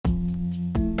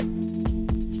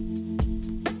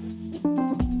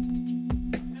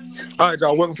All right,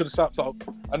 y'all. Welcome to the Shop Talk.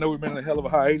 I know we've been in a hell of a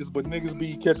hiatus, but niggas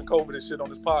be catching COVID and shit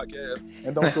on this podcast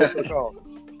and don't show up for the call.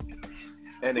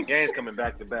 And the game's coming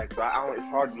back to back, so it's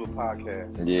hard to do a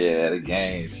podcast. Yeah, the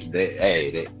games. They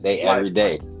every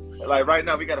day. Like right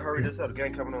now, we gotta hurry this up. The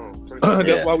game coming on.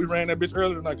 That's why we ran that bitch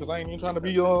earlier tonight, because I ain't even trying to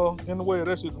be in the way of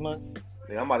that shit tonight.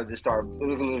 Yeah, I'm about to just start.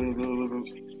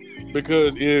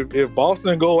 Because if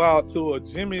Boston go out to a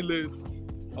Jimmy-less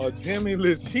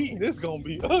Heat, it's gonna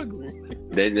be ugly.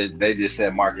 They just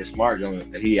said Marcus Smart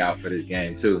he out for this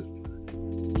game too.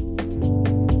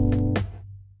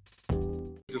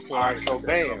 All right, so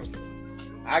bam,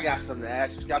 I got something to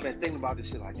ask you. I've been thinking about this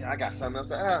shit. Like, yeah, I got something else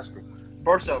to ask you.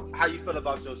 First up, how you feel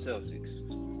about your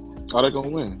Celtics? Are they gonna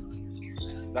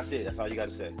win? That's it. That's all you got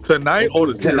to say. Tonight or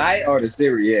the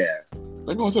series? Yeah.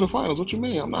 They're going to the finals. What you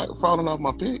mean? I'm not falling off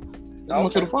my pick. They're going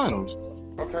to the finals.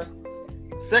 Okay.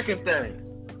 Second thing.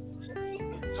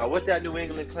 What that New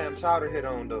England Clam Chowder hit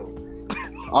on, though?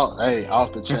 Oh, hey,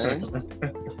 off the chain.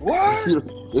 What?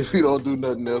 If you don't do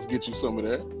nothing else, get you some of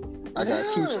that. I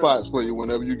got 2 spots for you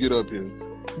whenever you get up here.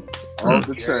 Off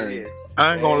the chain.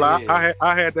 I ain't gonna lie.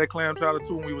 I had that clam chowder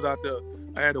too when we was out there.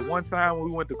 I had it one time when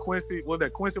we went to Quincy. Was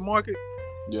that Quincy Market?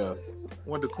 Yeah.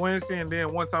 Went to Quincy, and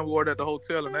then one time we ordered at the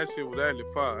hotel, and that shit was actually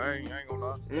fire. I ain't gonna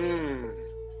lie.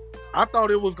 I thought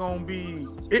it was gonna be.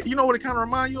 You know what it kind of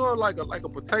remind you of? Like a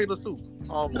potato soup.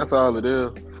 That's all it is,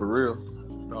 for real.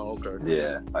 Oh, okay.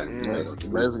 Yeah.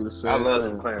 Basically the same. I love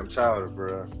some clam chowder,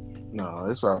 bro. No,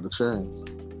 it's out the chain.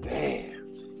 Damn.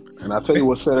 And I tell you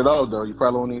what set it off, though. You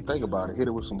probably won't even think about it. Hit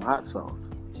it with some hot sauce.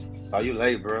 Oh, you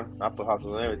late, bro. I put hot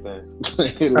sauce on everything.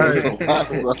 Hey, me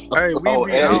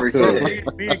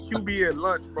and QB at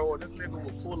lunch, bro, and this nigga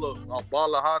would pull a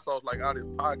bottle of hot sauce like out his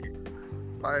pocket.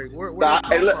 Like,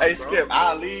 hey, Skip,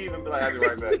 I'll leave and be like, I'll be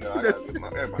right back. Though. I gotta get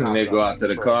my they go out to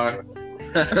the car.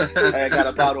 I got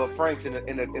a bottle of Frank's in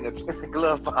a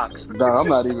glove box. Dog, I'm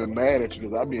not even mad at you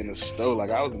because I be in the store. Like,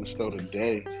 I was in the store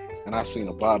today. And I seen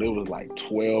a bottle. It was like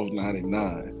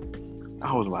 $12.99.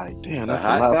 I was like, damn, that's a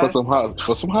lot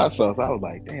for some hot sauce. I was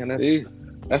like, damn,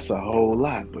 that's a whole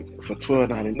lot. But for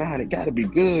 $12.99, it got to be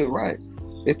good, right?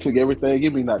 It took everything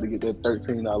in me not to get that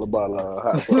 $13 bottle of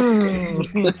hot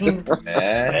sauce.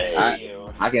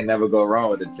 Man, I can never go wrong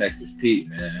with the Texas Pete,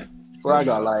 man. Well, I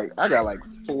got like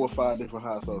 4 or 5 different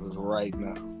hot sauces right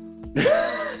now.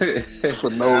 For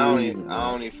no reason.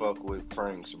 I don't even fuck with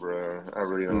Frank's, bro. I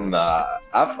really don't. Nah,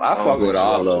 I fuck with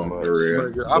all of them for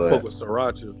real. I fuck with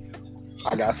sriracha.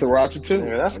 I got sriracha too.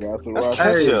 Yeah, that's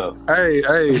ketchup. Hey,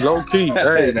 low key.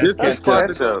 Hey, that's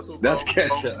ketchup. That's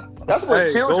ketchup. That's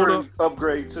what children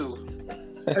upgrade to.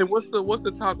 Hey, what's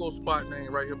the taco spot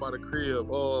name right here by the crib?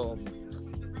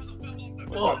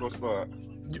 Taco spot.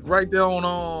 Right there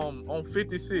on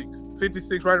 56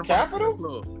 right in front Capital? of the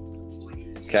club.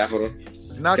 Capital?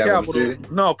 Not Capital.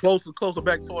 No, closer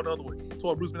back toward the other way,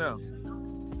 toward Bruce Canal.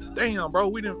 Damn, bro,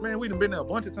 we done been there a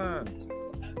bunch of times.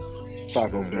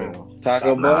 Taco Bell.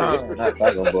 Taco Bell? Not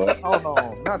Taco Bell. Oh no,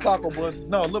 not Taco Bell.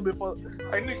 No, a little bit further.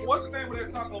 Hey, Nick, what's the name of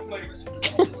that taco place?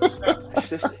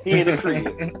 He in the crib.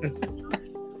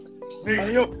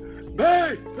 Nigga,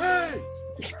 babe.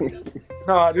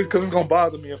 Nah, this because it's gonna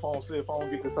bother me if I don't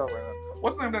get this out right now.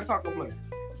 What's the name of that taco place?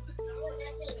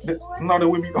 No, that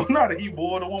we be not the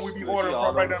E-boy, the one we be ordering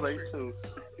from right down the street too.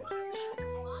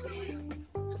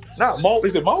 Not Moe's.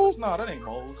 Is it Moe's? No, that ain't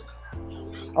Moe's.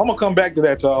 I'm gonna come back to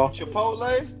that, y'all.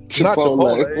 Chipotle? Not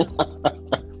Chipotle.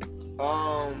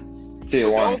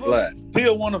 Tijuana Flat.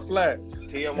 Tijuana Flats.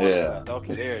 Tijuana Flats.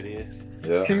 Okay, there it is.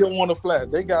 Yeah. Tijuana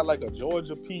Flats. They got like a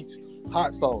Georgia peach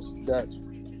hot sauce. That's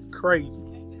crazy.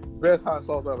 Best hot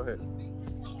sauce I ever had.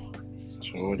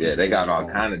 Yeah, they got all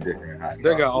kind of different hot sauces.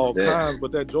 They got all kinds,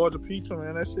 but that Georgia peach,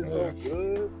 man, that shit's so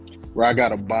good. Where I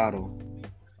got a bottle.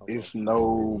 It's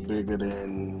no bigger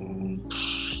than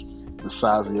the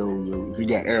size of your if you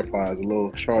got AirPods, a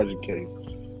little charging case.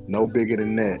 No bigger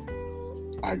than that.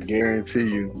 I guarantee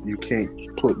you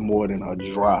can't put more than a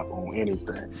drop on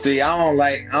anything. See, I don't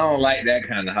like that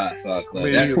kind of hot sauce. Though.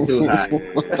 That's too hot.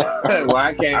 Well,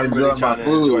 I can't enjoy my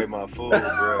food.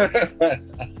 Bro.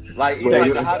 Like, it's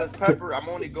like the hottest pepper. I'm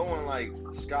only going like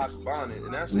Scotch bonnet,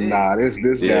 and that's it. Nah, this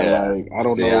guy like I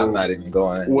don't know. I'm not even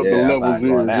going. What the levels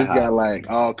is? This guy like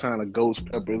all kind of ghost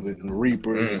peppers and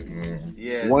reapers. Mm-hmm.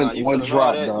 Yeah, one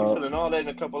drop, dog. You feeling all that in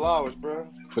a couple hours, bro?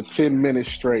 For 10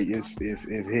 minutes straight, it's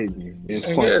hitting you. It's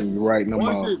punching you right in the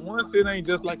mouth. Once it ain't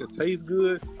just like a taste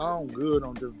good, I'm good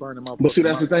on just burning my. But see,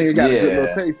 that's the thing. It got a good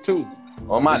little taste too.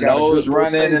 On my nose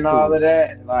running and all of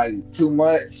that, like too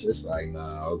much. It's like,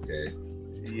 nah, okay.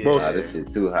 Yeah, bro, this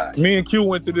shit too hot. Me and Q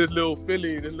went to this little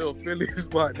Philly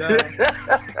spot down.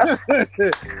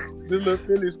 This little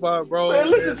Philly spot, bro.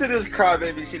 Man, listen to this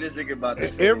crybaby shit is thinking about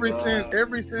this. Ever since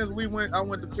I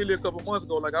went to Philly a couple months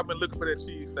ago. Like I've been looking for that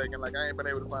cheesesteak and like I ain't been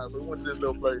able to find it. So we went to this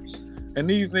little place, and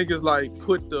these niggas like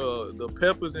put the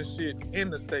peppers and shit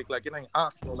in the steak. Like it ain't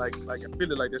optional. Like in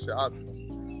Philly, like that shit optional.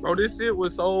 Bro, this shit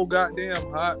was so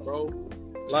goddamn hot, bro.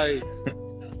 Like.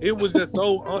 It was just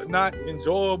so not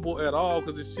enjoyable at all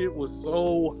because the shit was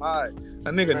so hot.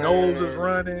 A nigga nose was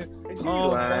running.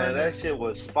 That shit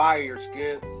was fire,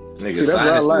 Skip. Nigga,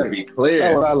 sinus would be clear.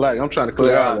 That's what I like. I'm trying to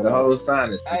clear out the whole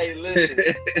sinus. Hey, listen.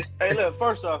 Hey, look.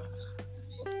 First off,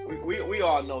 we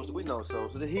all know. We know so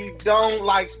he don't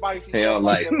like spicy. He don't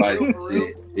like spicy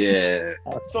shit. Yeah.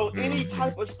 So any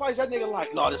type of spice, that nigga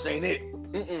like, no, this ain't it.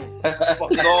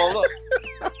 Fuck it all up.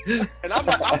 And I'm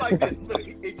like this. Look,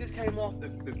 it just came off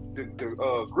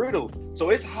the griddle, so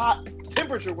it's hot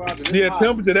temperature wise. Yeah,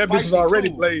 temperature. That bitch was already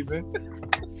blazing.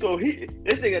 So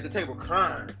this nigga at the table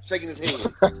crying, shaking his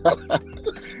head,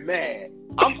 mad.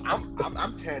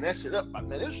 I'm tearing that shit up. Man,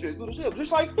 this shit good as hell.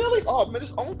 Just like Philly. Oh man,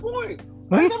 it's on point.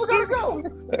 I never gotta go.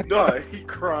 Duh, he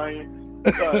crying.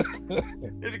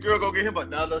 This girl go get him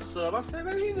another sub. I said,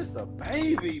 man, he's just a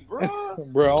baby, bro.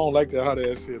 Bro, I don't like that hot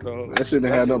ass shit, though. That shit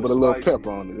had nothing but a little pep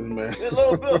on it, man. A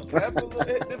little bit of pepper,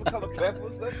 different color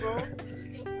peppers. That's all.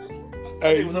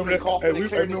 Hey, remember that? Hey, we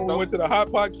went to the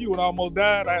hot pot queue and I almost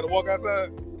died. I had to walk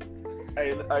outside.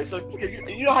 Hey, so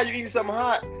you know how you eat something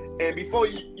hot, and before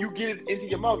you get it into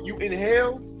your mouth, you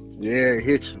inhale. Yeah, it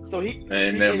hit you. So he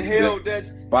inhaled that.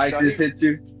 Spices hit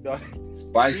you.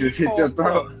 Spices hit your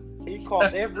throat. He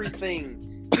caught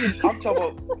everything. I'm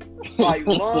talking about like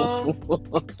lungs.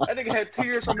 That nigga had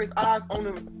tears from his eyes on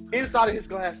the inside of his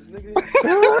glasses, nigga.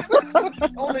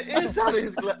 On the inside of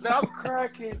his glasses. Now I'm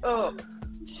cracking up.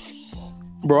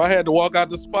 Bro, I had to walk out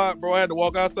the spot, bro. I had to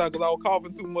walk outside because I was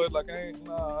coughing too much. Like, I ain't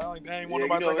want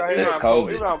nobody to think I had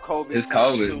COVID. It's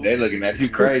COVID. They looking at you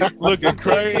crazy. Looking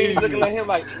crazy. Looking at him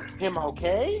like, him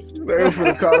okay? They were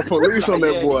finna call the police on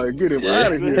that boy. Get him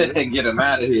out of here. Get him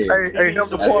out of here. Hey,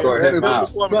 help the department. That is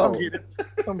assault.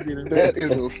 Come get him. That is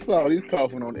assault. He's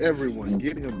coughing on everyone.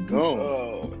 Get him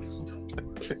gone.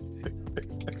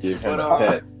 Give him a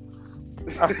test.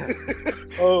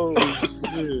 Oh,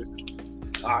 shit.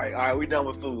 All right, we done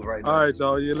with food right now. All right,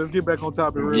 y'all. Yeah, let's get back on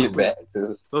topic real quick. Get back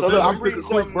to it. So I'm took a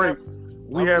quick break.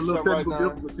 We had a little technical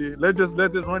difficulty. Let's just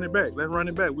run it back. Let's run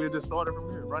it back. We'll just start it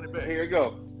from here. Run it back. Here you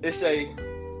go. It's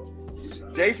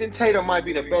Jason Tatum might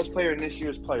be the best player in this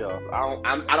year's playoff.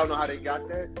 I don't know how they got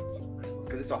that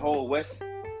because it's a whole West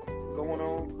going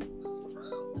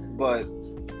on, but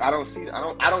I don't see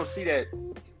that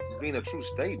being a true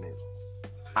statement.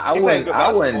 I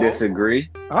wouldn't disagree.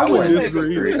 I wouldn't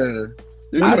disagree. Yeah.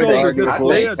 I think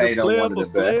Tatum one of the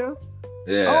best.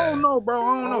 Yeah. I don't know, bro.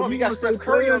 I don't know. You got Steph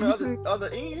Curry on the other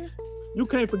end. You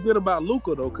can't forget about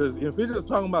Luca though, because if it's just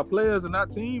talking about players and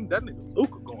not team, that nigga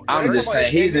Luca going. I'm just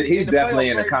saying he's definitely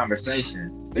in the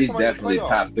conversation. He's definitely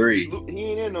top 3. He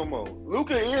ain't in no more.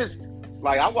 Luca is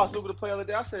like I watched Luca play the other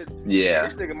day. I said, yeah,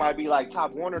 this nigga might be like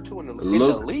top 1 or 2 in the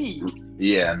league.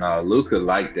 Yeah, no, Luca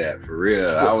like that for real.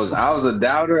 I was a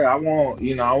doubter. I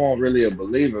won't really a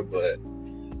believer, but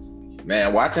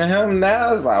man, watching him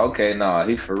now is like, okay, no,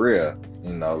 he's for real.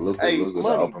 You know, Luca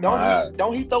open my eyes.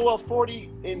 Don't he throw up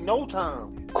 40 in no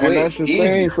time? Quick, and that's the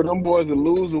thing for them boys to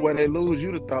lose. When they lose,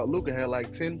 you'd have thought Luca had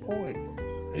like 10 points.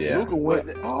 Yeah, Luca went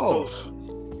off.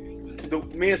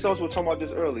 Me and Sosa were talking about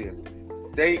this earlier.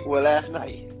 Last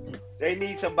night. They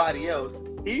need somebody else.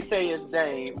 He say it's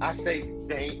Dame. I say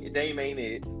Dame ain't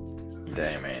it.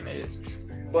 Dame ain't it.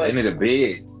 But they need a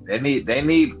big. They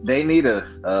need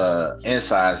a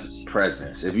inside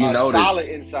presence. If you notice, solid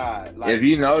inside. If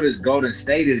you notice, Golden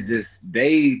State is just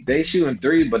they shooting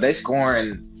 3, but they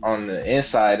scoring on the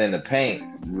inside in the paint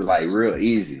like real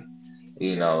easy.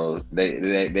 You know,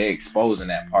 they exposing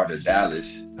that part of Dallas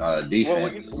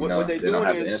defense. What they don't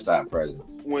have the inside presence.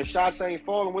 When shots ain't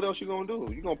falling, what else you gonna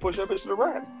do? You gonna push up into the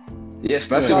rack? Yeah,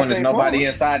 especially when there's nobody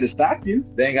inside to stop you.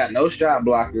 They ain't got no shot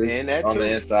blockers on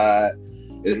the inside.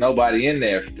 There's nobody in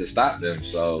there to stop them.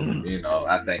 So, you know,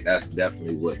 I think that's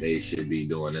definitely what they should be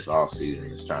doing this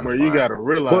offseason is trying to you got to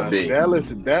realize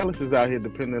Dallas is out here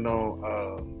depending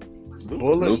on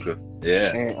Bullock. Luca.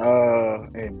 Yeah.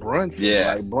 And Brunson.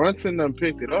 Yeah. Like Brunson done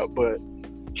picked it up, but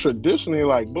traditionally,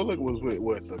 like Bullock was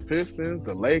with the Pistons,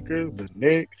 the Lakers, the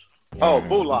Knicks. Oh,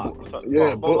 Bullock.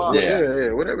 Yeah, Bullock.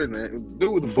 Yeah, whatever his name.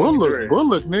 Dude with the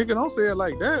Bullock, nigga. Don't say it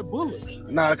like that, Bullock.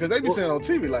 Nah, because they be saying on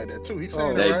TV like that too. He's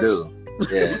saying they right. do.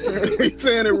 Yeah. He's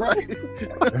saying it right.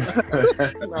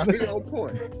 Nah, he on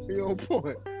point.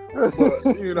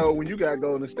 But, you know, when you got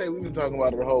Golden State, we've been talking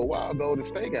about it the whole while. Golden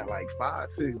State got like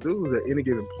 5-6 dudes at any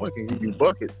given point can give you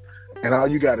buckets. And all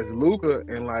you got is Luca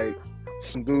and like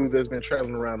some dudes that's been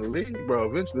traveling around the league, bro.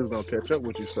 Eventually it's going to catch up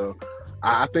with you. So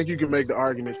I think you can make the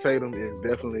argument Tatum is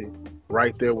definitely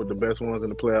right there with the best ones in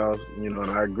the playoffs. You know,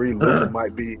 and I agree Luca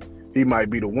might be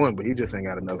the one, but he just ain't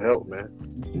got enough help, man.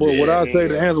 But what I say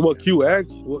to answer what Q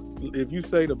asked, if you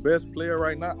say the best player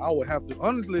right now, I would have to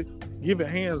honestly give it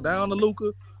hands down to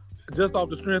Luca, just off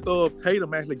the strength of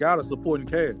Tatum actually got a supporting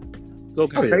cast. So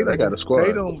Tatum got a squad.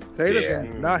 Tatum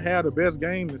can not have the best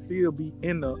game and still be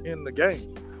in the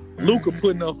game. Luca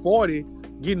putting up 40,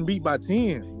 getting beat by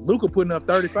 10. Luca putting up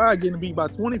 35, getting beat by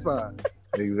 25.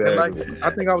 Exactly. And I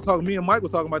think me and Mike were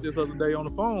talking about this other day on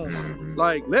the phone.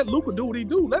 Like, let Luca do what he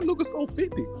do. Let Luca score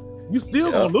 50. You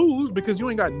still gonna lose because you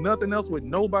ain't got nothing else with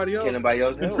nobody else. Can nobody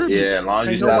else help? Yeah, as long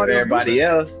as you stop everybody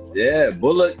else. Yeah,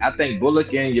 Bullock. I think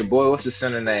Bullock and your boy, what's the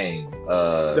center name?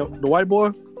 The white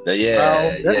boy.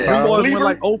 Them boys went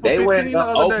like 0 for 15. They went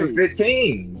 0 for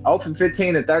 15. 0 for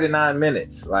 15 in 39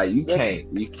 minutes. Like you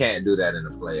can't do that in the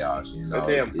playoffs. You know,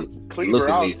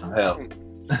 Luka needs some help.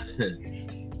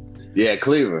 Yeah,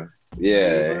 Cleaver.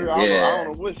 Yeah. I don't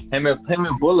know which. Him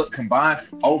and Bullock combined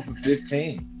for 0 for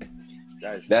 15.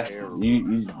 That's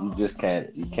you just can't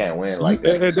win like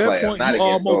that. At that point, you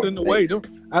almost in the way.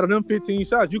 Out of them 15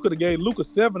 shots, you could have gave Luka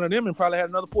 7 of them and probably had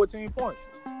another 14 points.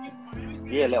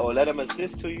 Yeah, or let him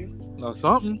assist to you or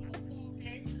something.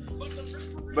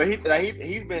 But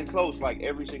he's been close like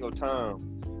every single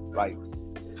time, like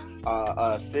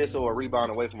assist or a rebound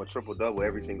away from a triple double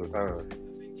every single time.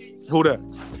 Who that?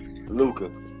 Luca.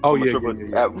 Oh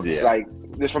yeah. Like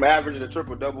just from averaging a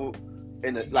triple double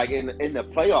in the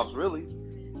playoffs, really.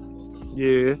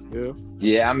 Yeah.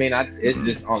 Yeah, I mean, it's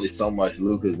just only so much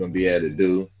Luka's gonna be able to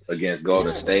do against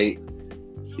Golden State.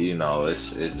 You know, it's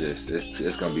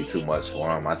gonna be too much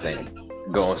for him. I think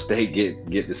Golden State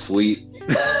get the sweep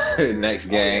next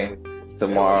game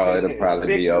tomorrow. It'll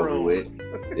probably be over with.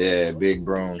 Yeah, big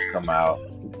brooms come out.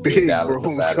 Big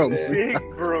brooms come. Big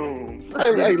brooms.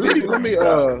 Hey,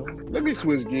 let me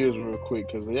switch gears real quick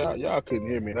because y'all couldn't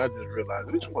hear me, and I just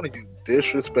realized which one of you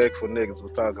disrespectful niggas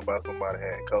was talking about somebody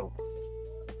had COVID.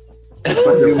 I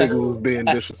thought you niggas was being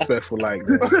disrespectful like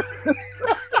that.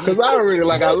 Because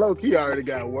I low-key already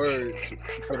got words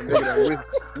from the nigga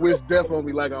that wish death on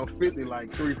me like I'm 50 like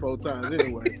 3-4 times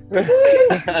anyway.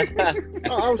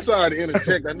 I'm sorry to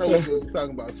interject. I know we were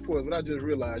talking about sports, but I just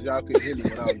realized y'all couldn't hear me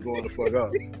when I was going the fuck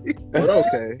up. But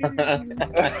okay.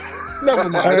 Never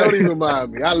mind. Don't even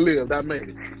mind me. I lived. I made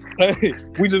it. Hey,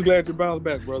 we just glad you bounced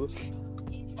back, brother.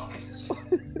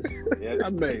 Yeah, I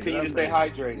made it. Continue to stay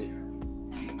hydrated.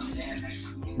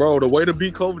 Bro, the way to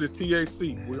beat COVID is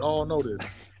THC. We all know this.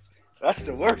 That's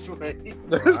the worst way.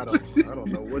 I don't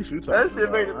know what you talking about. That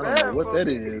shit made it bad. I don't know what that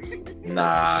is.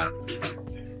 Nah,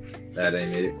 that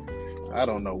ain't it. I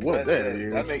don't know what that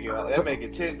is. That make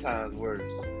it 10 times worse.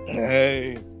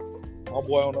 Hey, my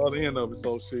boy on the other end of it,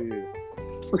 so shit.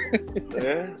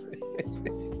 Yeah.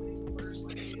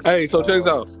 Hey, so check this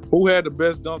out. Who had the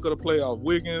best dunk of the playoff,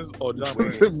 Wiggins or John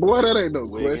Wiggins? Boy, that ain't no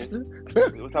question.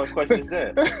 What type of question is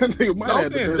that? Nigga might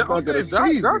have the best dunk of the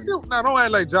season. Now, don't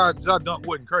act like Josh dunk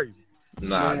wasn't crazy.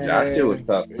 Nah, Josh shit was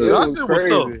tough too. Josh shit was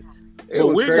tough.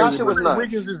 But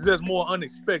Wiggins is just more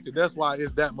unexpected. That's why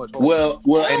it's that much harder.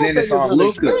 Well, and then it's on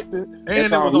Luca.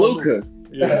 It's on Luca.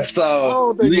 Yeah.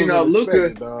 So you know,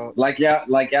 Luca, like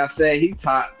y'all said, he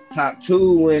top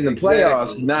 2 in the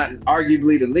playoffs, not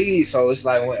arguably the lead. So it's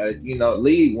like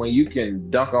league when you can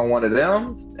dunk on one of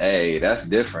them. Hey, that's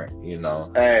different. You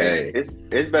know. Hey,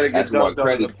 it's better get dunked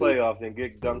on in the playoffs than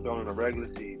get dunked on in the regular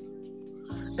season.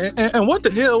 And what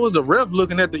the hell was the ref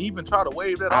looking at to even try to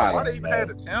wave that off? Why they even had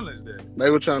to challenge that? They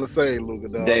were trying to say Luka,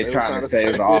 dog. They trying to say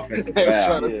it was offensive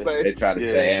foul. They tried to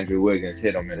say Andrew Wiggins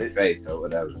hit him in the face or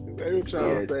whatever. They were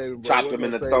trying to say chopped him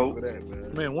in the throat.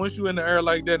 Man, once you in the air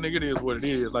like that, nigga, it is what it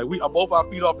is. Like we are both our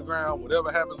feet off the ground.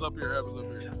 Whatever happens up here happens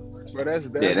up here. But that's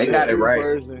they got it right.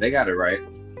 Version. They got it right.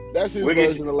 That's his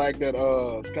version of like that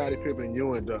Scottie Pippen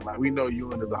Ewing dunk. Like we know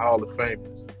Ewing is a Hall of Famer.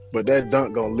 But that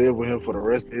dunk gonna live with him for the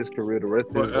rest of his career, the rest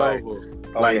of his life.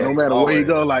 No matter where you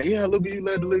go, like, yeah, look at you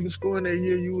led the league in scoring that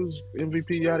year. You was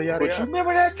MVP, yada yada. But you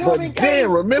remember that time? But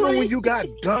then remember when you got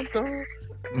dunked on?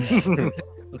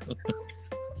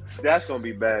 That's gonna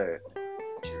be bad.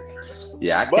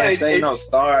 Yeah, I can't say no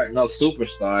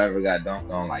superstar ever got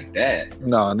dunked on like that.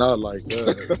 No, not like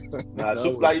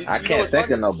that. I can't think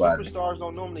of nobody. Superstars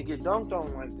don't normally get dunked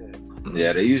on like that.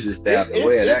 Yeah, they usually stay out the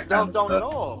way of that kind of stuff. Dunked on at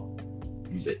all.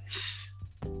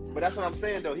 But that's what I'm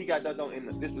saying though. He got dunked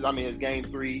on his game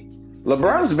 3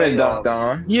 LeBron's been dunked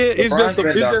on. Yeah, it's just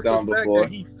the fact before. that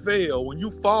he fell. When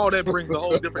you fall, that brings a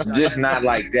whole different. Just not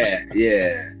like that.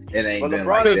 Yeah, it ain't been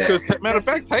like that. Because matter of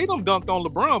fact, Tatum dunked on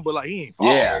LeBron, but like he ain't fall.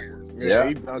 Yeah,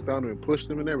 he dunked on him and pushed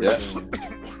him and everything.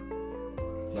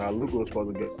 Nah, Luca was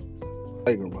supposed to get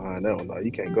flagrant behind that one. Like,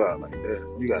 you can't go out like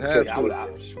that. You got to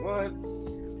what?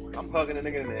 I'm hugging a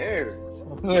nigga in the air.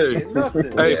 Hey,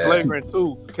 flagrant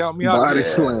too. Count me out. Body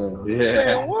slam.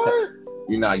 Yeah. Man, what?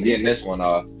 You're not getting this one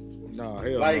off. No,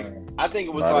 hell like no. I think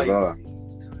it was like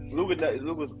Luca. I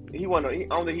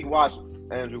don't think he watched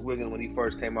Andrew Wiggins when he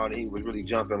first came out, and he was really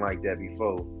jumping like that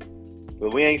before.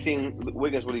 But we ain't seen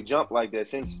Wiggins really jump like that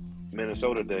since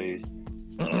Minnesota days.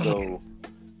 So,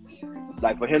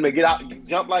 like for him to get out, and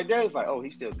jump like that, it's like, oh, he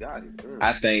still got it.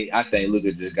 I think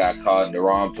Luca just got caught in the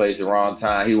wrong place, the wrong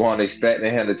time. He wasn't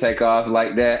expecting him to take off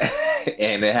like that,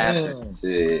 and it happened.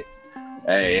 Shit.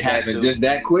 Hey, it happened just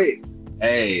that quick.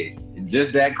 Hey,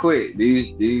 just that quick. These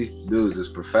dudes is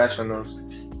professionals.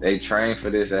 They train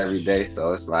for this every day,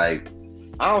 so it's like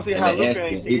I don't see how Luca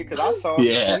ain't see it because I saw.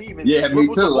 Yeah, me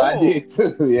too. I did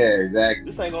too. Yeah, exactly.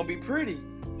 This ain't gonna be pretty.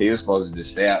 He was supposed to just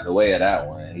stay out the way of that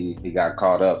one. He got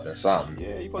caught up in something.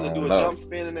 Yeah, you supposed to do a jump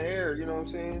spin in the air. You know what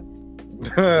I'm saying?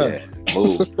 Yeah,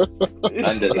 move,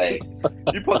 underlay.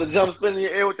 You supposed to jump spin in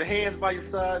the air with the hands by your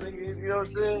side, nigga. You know what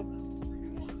I'm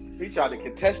saying? He tried to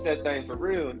contest that thing for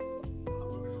real.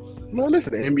 No,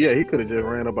 listen, the NBA, he could have just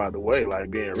ran up out the way,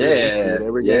 like being real.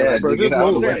 Every game. By the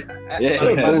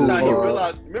time you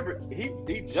realize, remember,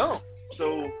 he jumped,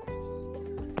 so.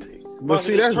 But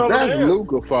see, that's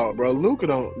Luca's fault, bro. Luca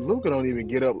don't even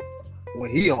get up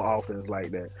when he on offense like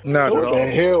that.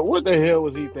 What the hell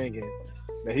was he thinking?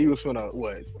 That he was finna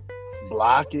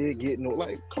block it,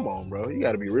 come on, bro. You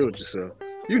got to be real with yourself.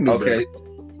 You knew that.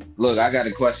 Look, I got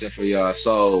a question for y'all.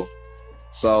 So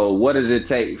what does it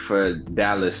take for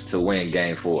Dallas to win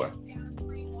Game 4?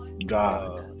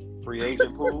 God. Free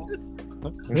agent pool?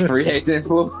 Free agent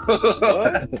pool?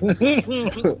 What?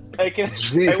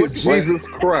 Jesus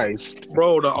Christ.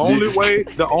 Bro, the only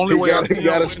way you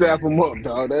gotta strap him up,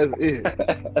 dog. That's it.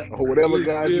 Or whatever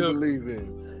guy you believe in.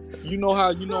 You know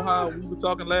how we were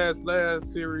talking last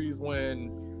series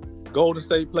when Golden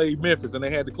State played Memphis and they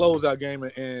had the closeout game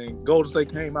and Golden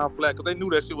State came out flat because they knew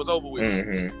that shit was over with.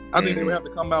 I think they would have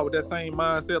to come out with that same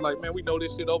mindset, like, man, we know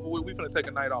this shit over with. We finna take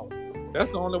a night off.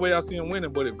 That's the only way I see them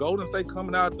winning. But if Golden State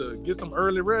coming out to get some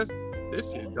early rest, this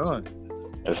shit done.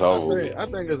 It's over. I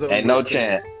think it's over. Ain't no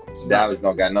chance. Dallas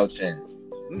don't got no chance.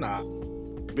 Nah,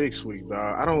 big sweep,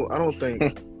 dog. I don't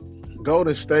think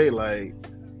Golden State, like,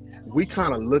 we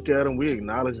kind of look at them, we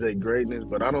acknowledge their greatness,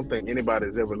 but I don't think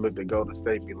anybody's ever looked at Golden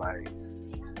State and be like,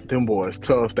 them boys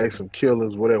tough, they some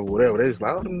killers, whatever. They just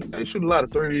like, they shoot a lot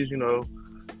of threes, you know.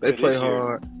 They play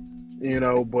hard, you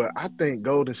know. But I think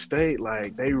Golden State,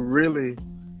 like, they really,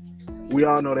 we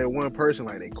all know that one person,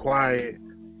 like, they quiet,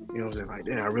 you know what I'm saying? Like,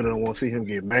 damn, I really don't want to see him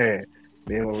get mad.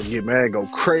 Then when we get mad, go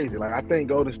crazy. Like, I think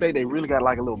Golden State, they really got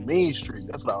like a little mean streak.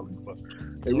 That's what I was looking for.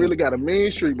 They really got a mean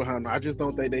streak behind them. I just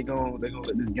don't think they gonna let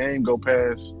this game go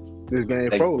past this game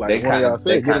pro. Like one of y'all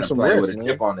said, get them some rest, with a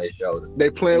chip on their shoulder.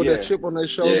 They playing with that chip on their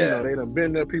shoulder. You know, they done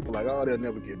been there. People like, oh, they'll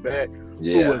never get back.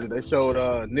 Who was it? They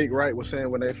showed Nick Wright was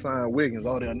saying when they signed Wiggins,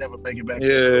 oh, they'll never make it back.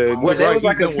 Yeah, well, it was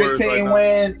like a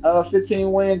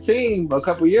 15-win team a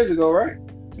couple years ago, right?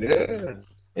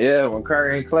 Yeah, when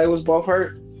Curry and Clay was both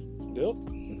hurt. Yep.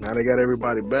 Now they got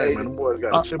everybody back, man. Them boys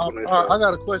got a chip on their shoulder. I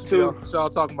got a question too. Y'all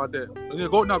talking about that.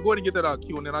 Go ahead and get that out,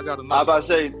 Q, and then I got another. I was about to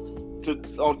say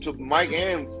to Mike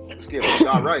and Skip,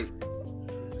 y'all right.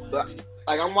 But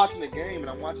like I'm watching the game and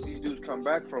I'm watching these dudes come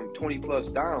back from 20 plus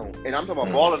down, and I'm talking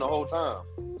about balling the whole time.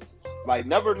 Like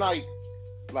never like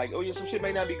oh yeah, some shit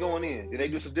may not be going in. Then they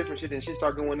do some different shit and shit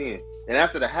start going in. And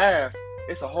after the half,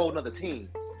 it's a whole nother team.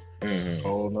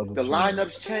 The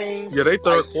lineups change. Yeah, they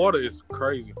third quarter is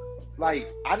crazy. Like,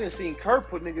 I didn't see Kerr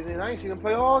put niggas in. I ain't seen them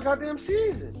play all goddamn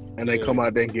season. And they come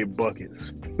out there and get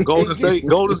buckets. Golden State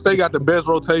got the best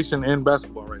rotation in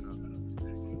basketball right now.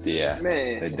 Yeah.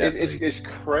 Man, it's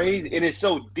crazy. And it's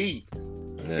so deep.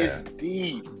 Yeah. It's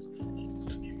deep.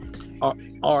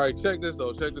 All right, check this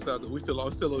out. We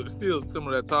still similar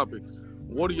to that topic.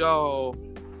 What do y'all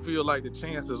feel like the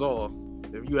chances are,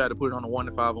 if you had to put it on a 1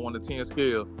 to 5 or 1 to 10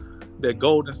 scale, that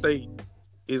Golden State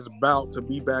is about to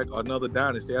be back another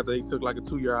dynasty after they took like a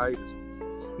 2-year hiatus?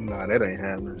 Nah, that ain't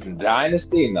happening.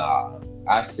 Dynasty? Nah.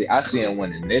 I see him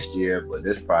winning this year, but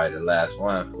this is probably the last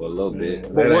one for a little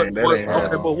bit.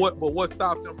 But what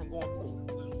stops them from going forward?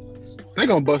 They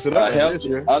gonna bust it up this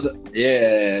year.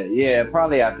 Yeah,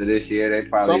 probably after this year they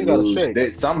probably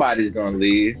lose. Somebody's gonna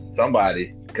leave.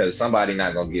 Somebody. because somebody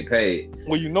not gonna get paid.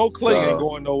 Well, Clay ain't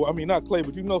going nowhere. I mean, not Clay,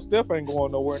 but Steph ain't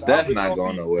going nowhere. Steph not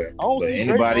going nowhere. I don't but see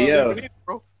anybody Draymond else. Either,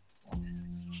 bro.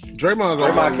 Draymond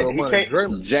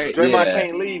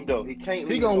can't leave though. He can't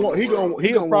leave. He gonna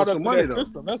want some money though.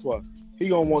 System, that's why. He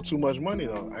gonna want too much money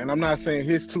though. And I'm not saying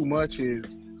his too much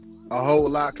is a whole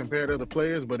lot compared to other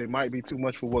players, but it might be too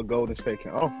much for what Golden State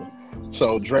can offer.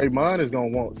 So Draymond is gonna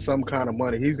want some kind of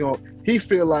money. He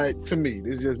feel like, to me,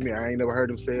 this is just me, I ain't never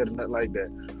heard him say it or nothing like that.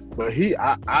 But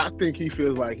I think he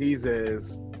feels like he's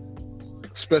as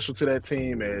special to that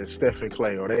team as Steph and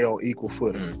Clay, or they on equal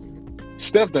footing.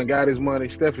 Steph done got his money.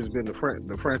 Steph has been the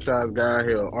franchise guy.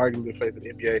 He'll arguably face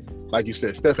the NBA. Like you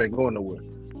said, Steph ain't going nowhere.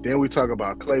 Then we talk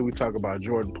about Clay. We talk about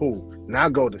Jordan Poole. Now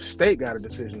Golden State got a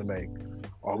decision to make.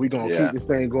 Are we going to keep this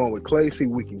thing going with Clay, see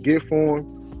what we can get for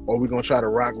him? Or are we going to try to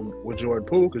rock with Jordan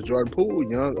Poole? Because Jordan Poole,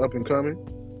 young, up and coming.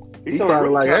 He's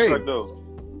probably like, hey.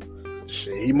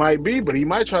 Shit, he might be, but he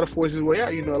might try to force his way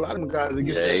out. A lot of them guys that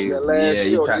get that last year.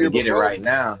 You trying to get it right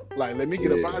now. Like, let me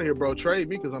get up out of here, bro. Trade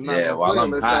me because I'm not going to play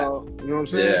unless y'all, you know what I'm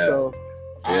saying? Yeah. So,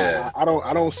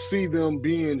 I don't see them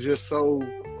being just so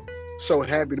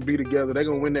happy to be together. They're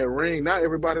going to win that ring. Not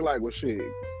everybody like, well, shit.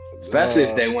 Especially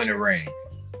if they win a ring.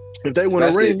 If they win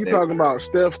a ring, you talking about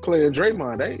Steph, Clay, and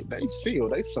Draymond. They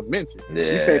sealed. They cemented.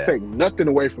 Yeah. You can't take nothing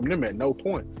away from them at no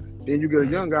point. Then you get a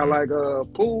young guy like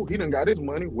Poole. He done got his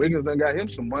money. Wiggins done got him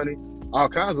some money, all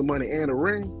kinds of money, and a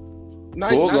ring.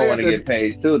 Poole gonna want to get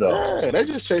paid too, though. Yeah, they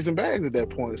just chasing bags at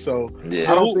that point. So I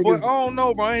don't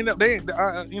know, bro. And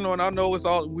I know it's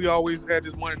all we always had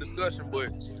this money discussion,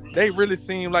 but they really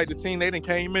seem like the team they done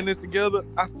came in this together.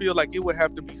 I feel like it would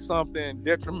have to be something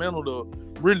detrimental to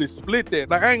really split that.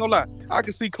 Like, I ain't gonna lie, I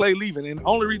can see Clay leaving, and the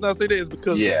only reason I say that is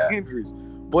because of injuries.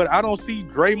 But I don't see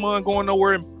Draymond going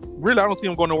nowhere. Really, I don't see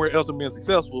him going nowhere else and being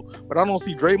successful. But I don't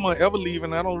see Draymond ever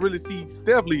leaving. I don't really see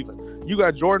Steph leaving. You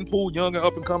got Jordan Poole, young and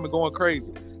up and coming, going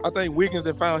crazy. I think Wiggins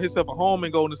has found himself a home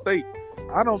in Golden State.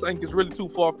 I don't think it's really too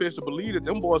far-fetched to believe that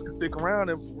them boys can stick around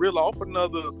and reel off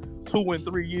another 2 and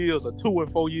 3 years or 2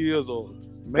 and 4 years or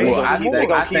maybe more. I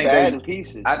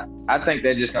think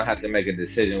they're just gonna have to make a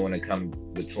decision when it comes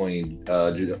between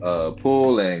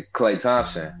Poole and Klay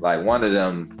Thompson. Like, one of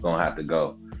them gonna have to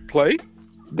go. Clay?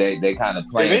 They kind of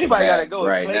playing. If anybody gotta go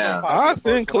right Clay now. I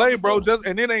send Clay, bro,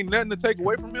 and it ain't nothing to take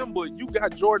away from him. But you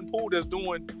got Jordan Poole that's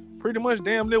doing pretty much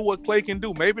damn near what Clay can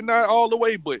do. Maybe not all the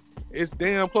way, but it's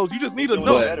damn close. You just need to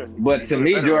know. But to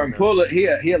me, Jordan Poole, he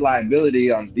a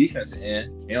liability on the defensive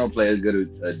end. He don't play as good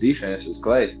a defense as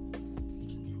Clay.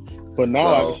 But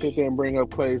now I can sit there and bring up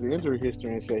Clay's injury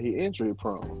history and say he injury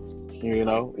prone.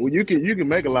 Well, you can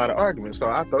make a lot of arguments. So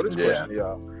I throw this question to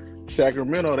y'all.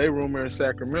 Sacramento, they rumor in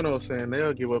Sacramento saying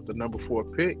they'll give up the number 4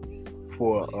 pick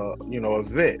for a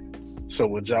vet. So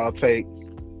would y'all take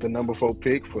the number 4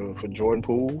 pick for Jordan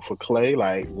Poole, for Clay?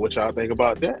 Like, what y'all think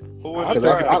about that?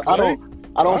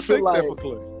 I don't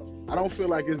feel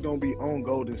like it's gonna be on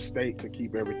Golden State to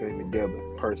keep everything together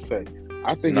per se.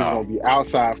 I think it's gonna be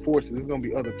outside forces. It's gonna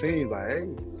be other teams like, hey,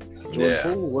 Jordan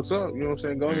Poole, what's up? You know what I'm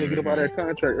saying? Go ahead and get up out of that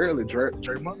contract early,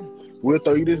 Draymond. We'll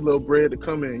throw you this little bread to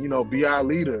come in, be our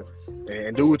leader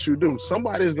and do what you do.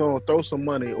 Somebody's gonna throw some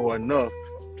money or enough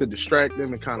to distract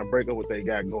them and kind of break up what they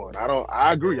got going.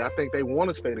 I agree. I think they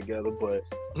want to stay together, but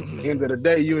at the end of the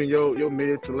day, you in your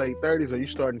mid to late 30s, or you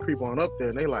starting to creep on up there,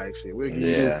 and they like, shit, we'll give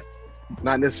you this,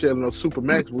 not necessarily no super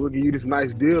max, but we'll give you this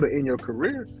nice deal to end your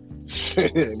career.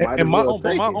 And my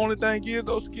only thing here,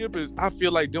 though, Skip, is I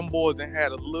feel like them boys have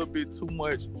had a little bit too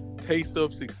much taste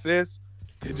of success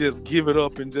to just give it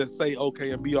up and just say,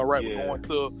 okay, and be all right with going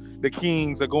to the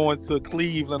Kings or going to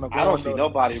Cleveland or going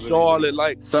to Charlotte.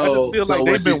 Like, I just feel like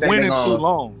they've been winning too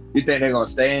long. You think they're going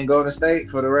to stay in Golden State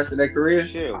for the rest of their career?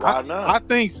 Shit, why not? I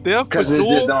think Steph, because it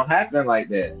just don't happen like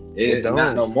that. It's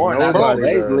not no more. Nobody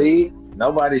stays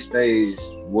Nobody stays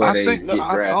where they get drafted.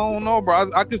 I don't know,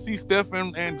 bro. I could see Steph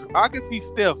and I could see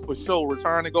Steph for sure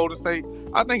returning to Golden State.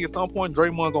 I think at some point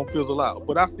Draymond gonna fizzle out,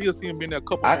 but I still see him being there a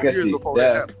couple of years before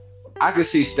that happens. I could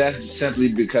see Steph simply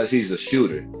because he's a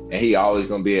shooter and he always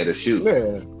gonna be able to shoot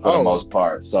for the most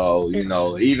part. So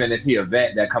even if he a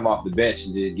vet that come off the bench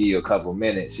and just give you a couple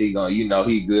minutes, he gonna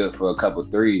he good for a couple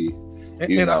threes.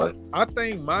 I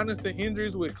think minus the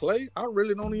injuries with Clay, I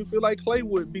really don't even feel like Clay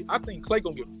would be. I think Clay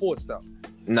gonna get forced out.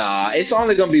 Nah, it's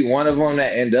only gonna be one of them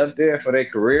that end up there for their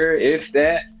career, if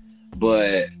that.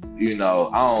 But I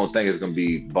don't think it's gonna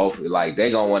be both. Like they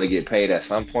gonna want to get paid at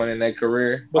some point in their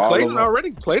career. But Clay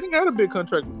done got a big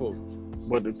contract before.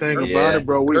 But the thing about it,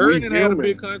 bro, we human. Had a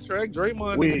big contract.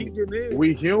 Draymond,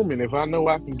 we human. If I know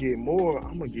I can get more,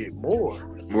 I'm gonna get more.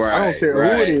 Right. I don't care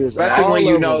who it is. Especially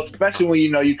when you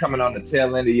know you coming on the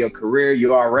tail end of your career.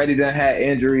 You already done had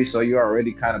injuries, so you're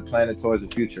already kind of planning towards the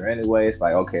future anyway. It's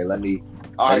like, okay, let me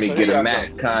get a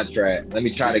max contract. Let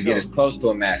me try to get as close to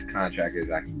a max contract as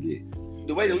I can get.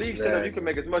 The way the league set up, you can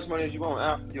make as much money as you want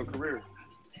after your career.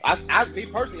 Me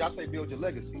personally, I say build your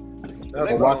legacy.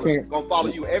 Legacy gonna follow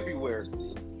you everywhere.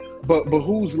 But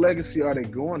whose legacy are they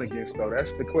going against though?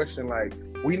 That's the question. Like,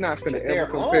 we not finna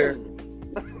ever compare.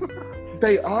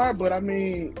 They are, but I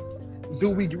mean, do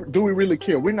we really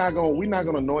care? We're not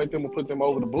gonna anoint them and put them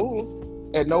over the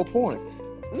Bulls at no point.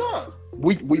 No.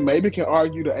 We maybe can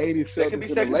argue the 80s Celtics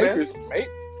to the Lakers.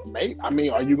 Mate, I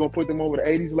mean, are you gonna put them over the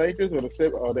 80s Lakers or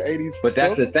the 80s? But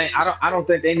that's the thing. I don't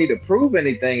think they need to prove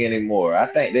anything anymore. I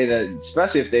think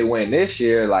especially if they win this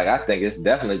year, like I think it's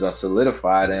definitely gonna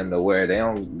solidify them to where they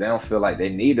don't feel like they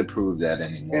need to prove that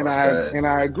anymore. And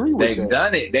I agree with they've that.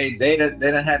 Done it. They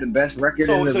done had the best record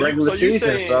in the regular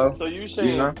season. So you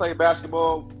saying play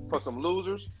basketball for some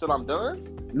losers till I'm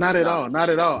done? Not at all.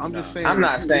 I'm just saying. I'm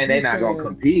not saying they're not gonna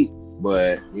compete,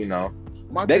 but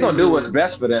they're gonna do what's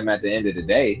best for them at the end of the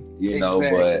day,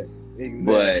 But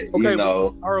okay,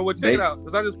 all right, well, check it out,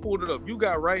 because I just pulled it up. You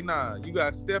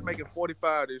got Steph making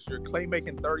 45 this year, Clay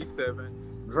making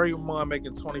 37, Draymond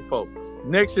making 24.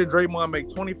 Next year, Draymond make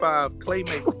 25, Clay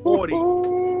make 40,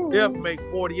 Steph make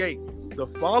 48. The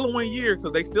following year,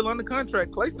 because they still under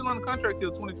contract, Clay still under contract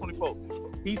till 2024.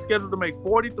 He's scheduled to make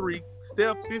 43,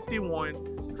 Steph 51,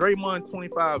 Draymond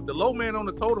 25. The low man on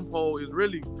the totem pole is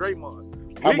really Draymond.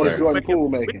 How much Jordan Poole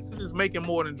making? Wiggins is making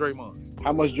more than Draymond.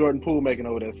 How much Jordan Poole making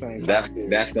over that same?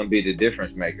 That's gonna be the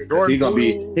difference maker. He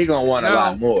gonna want a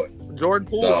lot more. Jordan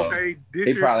Poole, this year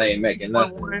he probably ain't making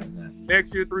nothing.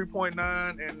 Next year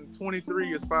 3.9 and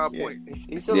 23 is 5 points.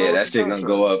 Yeah, that shit gonna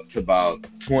go up to about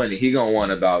 20. He gonna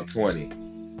want about 20,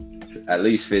 at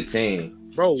least 15.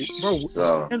 Bro,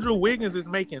 Andrew Wiggins is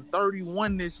making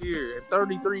 31 this year and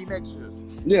 33 next year.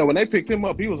 Yeah, when they picked him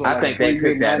up, he was on I think they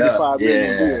picked that up.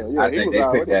 Yeah, I think they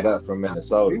picked that up from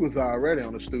Minnesota. He was already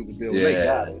on a stupid deal. Yeah. They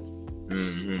got it.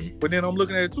 Mm-hmm. But then I'm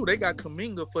looking at it too. They got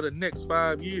Kuminga for the next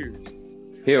 5 years.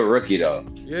 He a rookie though.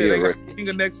 Yeah, they got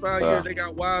Kuminga next 5 years. They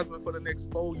got Wiseman for the next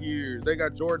 4 years. They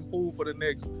got Jordan Poole for the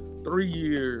next 3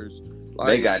 years.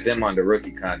 They got them under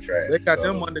rookie contract. They got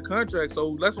them under contract.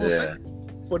 So that's what I'm saying.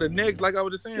 For the next, like I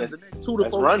was just saying, the next 2 to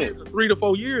 4 years, 3 to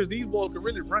 4 years, these boys can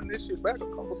really run this shit back a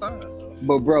couple times.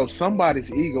 But bro,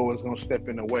 somebody's ego is gonna step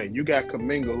in the way. You got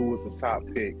Kuminga, who was the top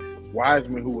pick,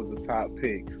 Wiseman, who was the top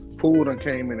pick, Poole done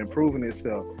came in and proven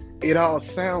itself. It all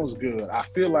sounds good. I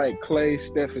feel like Clay,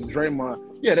 Steph, and Draymond,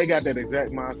 they got that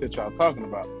exact mindset y'all talking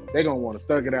about. They gonna want to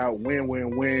thug it out,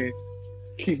 win,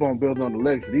 keep on building on the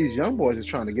legacy. These young boys is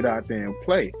trying to get out there and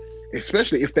play,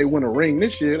 especially if they win a ring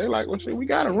this year. They're like, well, shit, we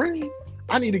got a ring.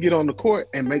 I need to get on the court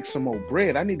and make some more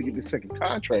bread. I need to get this second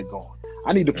contract going.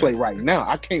 I need to play right now.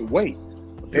 I can't wait.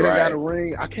 They done got a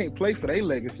ring. I can't play for their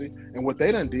legacy. And what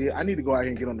they done did, I need to go out here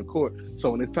and get on the court.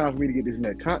 So when it's time for me to get this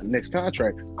next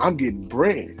contract, I'm getting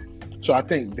bread. So I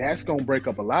think that's going to break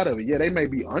up a lot of it. Yeah, they may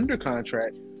be under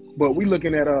contract, but we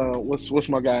looking at what's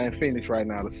my guy in Phoenix right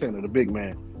now, the center, the big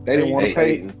man. They didn't want to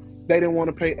pay. They didn't want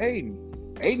to pay Aiden.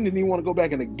 Aiden didn't even want to go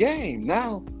back in the game.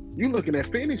 Now you looking at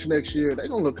Phoenix next year, they're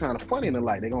gonna look kind of funny in the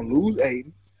light. They're gonna lose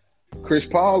Aiden. Chris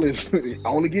Paul is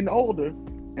only getting older.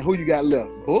 And who you got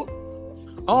left? Book?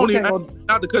 Not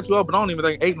to cut you up, but I don't even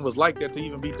think Aiden was like that to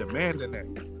even be demanding that.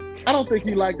 I don't think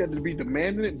he like that to be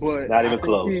demanding it, but not even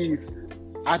close.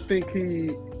 I think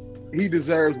he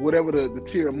deserves whatever the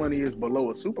tier of money is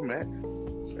below a supermax.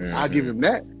 Mm-hmm. I give him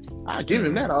that. I give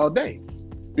him that all day,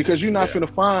 because you're not finna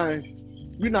find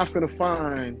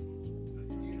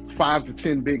 5 to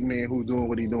 10 big men who's doing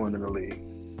what he's doing in the league.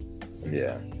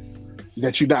 Yeah,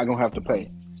 that you're not gonna have to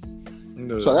pay.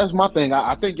 No. So that's my thing.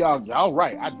 I think y'all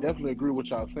right. I definitely agree with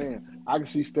y'all saying. I can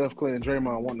see Steph, Clay, and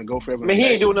Draymond wanting to go forever. I mean, he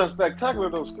ain't doing nothing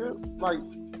spectacular though, Skip. Like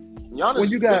Giannis, when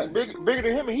you got bigger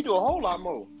than him, and he do a whole lot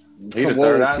more. He the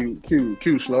third eye.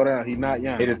 Q, slow down. He not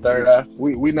Giannis. He the third eye.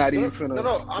 We not even finna.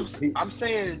 No. I'm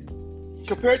saying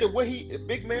compared to what he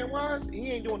big man wise, he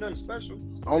ain't doing nothing special.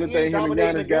 Only thing him and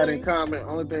Giannis got in common.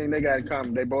 Only thing they got in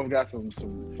common, they both got some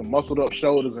muscled up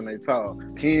shoulders and they tall.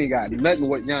 He ain't got nothing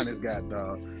what Giannis got,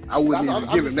 dog. I wouldn't even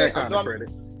give him that kind of credit.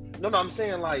 No, I'm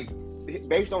saying like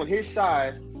based on his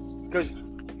size, because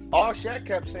all Shaq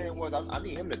kept saying was, I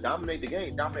need him to dominate the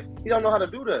game. He don't know how to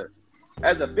do that.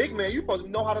 As a big man, you supposed to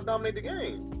know how to dominate the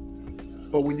game.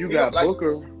 But when you got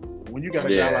Booker, when you got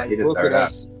a guy like Booker,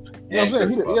 that's what I'm saying.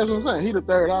 That's what I'm saying. He the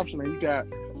third option, and you got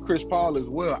Chris Paul as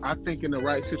well. I think in the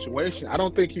right situation, I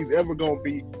don't think he's ever going to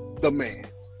be the man.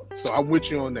 So I'm with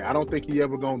you on that. I don't think he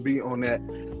ever going to be on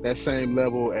that same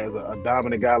level as a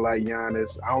dominant guy like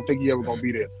Giannis. I don't think he ever going to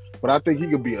be there. But I think he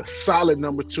could be a solid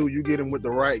number 2. You get him with the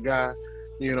right guy,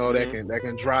 that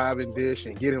can drive and dish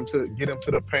and get him to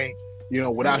the paint,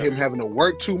 without him having to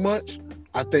work too much.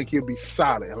 I think he'll be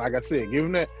solid. And like I said, give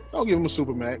him that. Don't give him a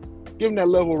supermax. Give him that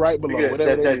level right below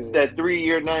whatever that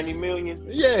 3-year, $90 million.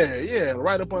 Yeah,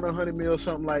 right up on $100 million,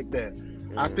 something like that.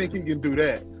 I think he can do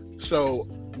that. So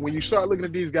when you start looking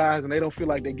at these guys and they don't feel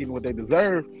like they're getting what they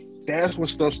deserve, that's when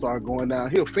stuff starts going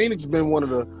downhill. Phoenix has been one of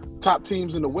the top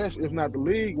teams in the West, if not the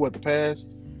league, the past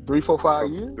 3, 4, 5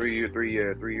 years? 3 years. 3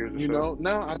 years.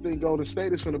 Now I think Golden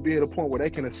State is going to be at a point where they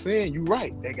can ascend. You're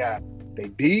right. They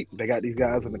deep. They got these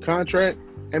guys in the contract,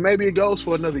 and maybe it goes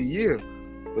for another year.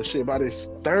 But shit, by this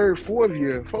 3rd, 4th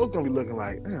year, folks gonna be looking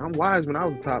like, man, I'm Wiseman. I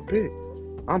was a top pick.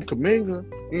 I'm Kuminga.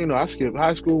 I skipped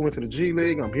high school, went to the G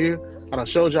League. I'm here. I done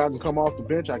showed y'all I can come off the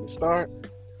bench. I can start.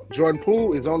 Jordan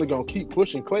Poole is only gonna keep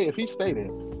pushing Clay. If he stay there,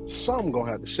 something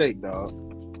gonna have to shake, dog.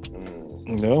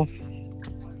 No.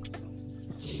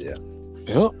 Yeah.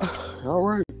 Yep. All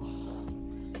right.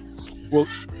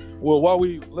 Well, while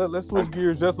let's switch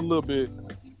gears just a little bit,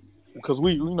 because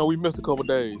we missed a couple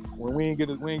days when we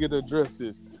didn't get to address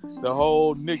this, the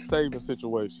whole Nick Saban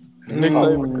situation. Nick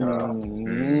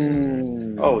Saban.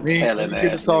 Oh, we didn't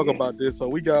get to talk about this,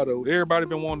 so everybody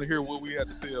been wanting to hear what we had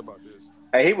to say about this.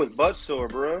 Hey, he was butt sore,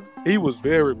 bro. He was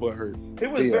very butthurt. He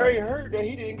was very hurt that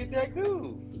he didn't get that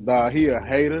dude. Nah, he a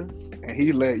hater, and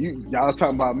he let y'all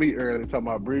talking about me earlier, talking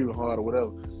about breathing hard or whatever.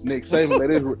 Nick Saban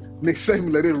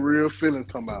let his real feelings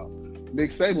come out.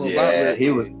 Nick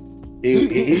Saban was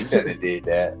he should have did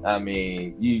that. I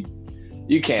mean,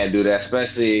 you can't do that,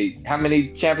 especially how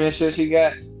many championships he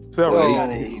got? Several.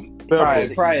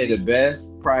 Probably the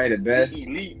best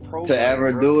elite to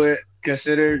ever do it,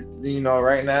 considered,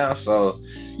 right now. So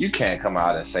you can't come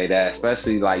out and say that,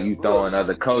 especially like you throwing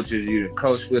other coaches you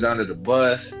coached with under the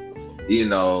bus.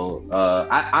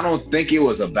 I don't think it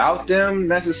was about them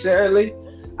necessarily.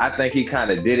 I think he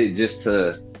kind of did it just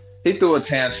he threw a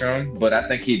tantrum, but I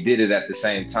think he did it at the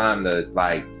same time to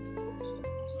like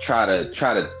try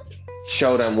to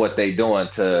show them what they doing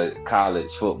to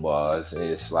college football.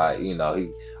 It's like, he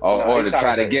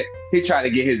tried to get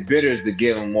his bidders to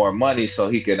give him more money so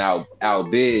he can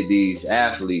outbid these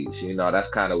athletes. That's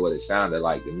kind of what it sounded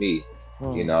like to me.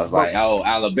 It's like,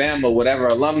 Alabama, whatever,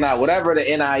 alumni, whatever the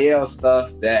NIL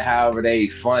stuff that however they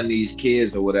fund these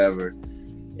kids or whatever,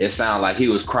 it sounded like he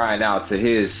was crying out to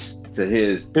Alabama.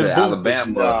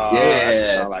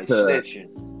 Like snitching.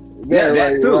 Yeah,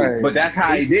 that too. Right. But that's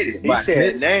how he did it. He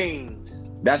said names.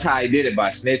 That's how he did it, by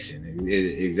snitching.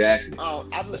 Exactly.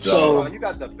 So you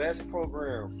got the best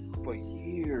program for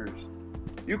years.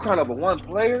 You kind of one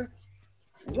player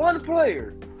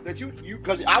that you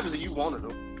because obviously you wanted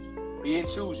him. He didn't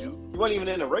choose you. He wasn't even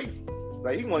in the race.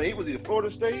 Like he was either Florida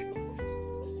State.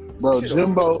 Bro,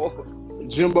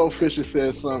 Jimbo Fisher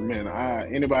said something, and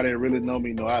anybody that really know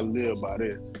me know I live by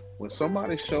this. When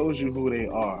somebody shows you who they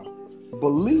are,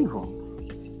 believe them.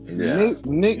 Yeah.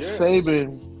 Nick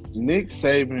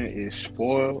Saban is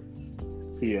spoiled.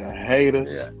 He a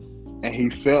hater, and he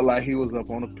felt like he was up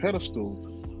on a pedestal.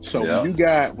 So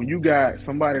when you got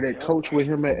somebody that coached with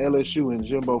him at LSU and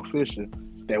Jimbo Fisher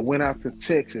that went out to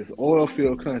Texas, oil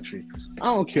field country,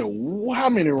 I don't care how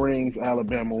many rings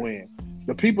Alabama win.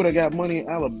 The people that got money in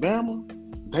Alabama,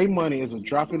 their money is a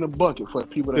drop in the bucket for the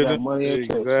people that got money in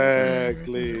Texas.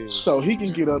 Exactly. So he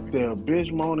can get up there,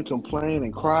 bitch, moan, and complain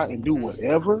and cry and do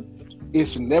whatever.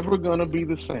 It's never gonna be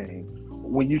the same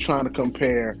when you're trying to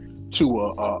compare to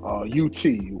a UT,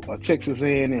 a Texas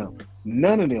A&M.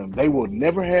 None of them. They will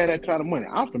never have that kind of money.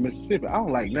 I'm from Mississippi. I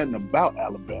don't like nothing about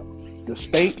Alabama. The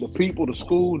state, the people, the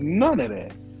school, none of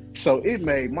that. So it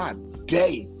made my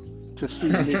day to see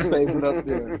Nick Saban up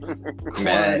there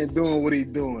crying and doing what he's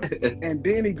doing. And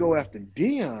then he go after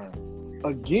Deion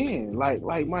again,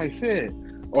 like Mike said,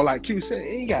 or like Q said, it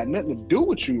ain't got nothing to do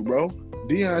with you, bro.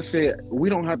 Deion said, we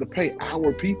don't have to pay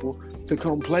our people to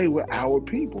come play with our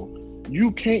people.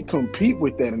 You can't compete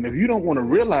with that. And if you don't want to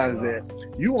realize that,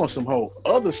 you want some whole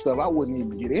other stuff I wouldn't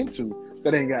even get into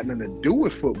that ain't got nothing to do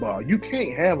with football. You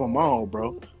can't have them all,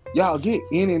 bro. Y'all get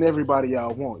any and everybody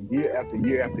y'all want year after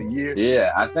year after year.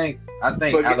 Yeah, I think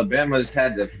Alabama's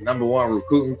had the number one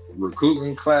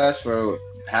recruiting class for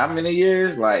how many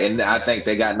years? And I think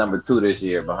they got number 2 this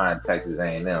year behind Texas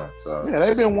A&M. So yeah,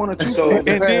 they've been 1 or 2 for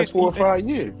the past 4 or 5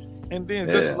 years. And then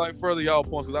just like further y'all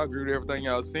points, because I agree with everything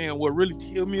y'all saying. What really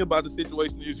killed me about the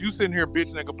situation is you sitting here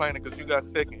bitching and complaining because you got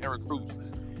second in recruits.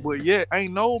 But yet,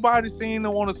 ain't nobody seen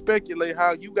to want to speculate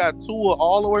how you got Tua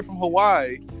all the way from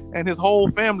Hawaii and his whole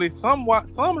family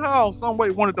somehow, some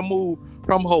way wanted to move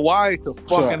from Hawaii to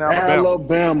fucking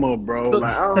Alabama, bro.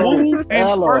 Move in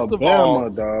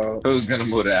Alabama, dog. Who's gonna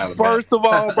move to Alabama? First of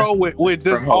all, bro, with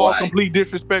just all complete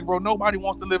disrespect, bro. Nobody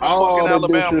wants to live in fucking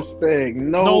Alabama. Disrespect.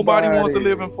 Nobody wants to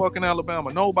live in fucking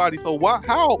Alabama. Nobody. So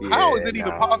how is it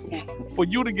even possible for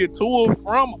you to get Tua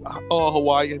from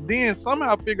Hawaii and then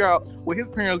somehow figure out his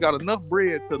parents got enough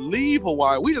bread to leave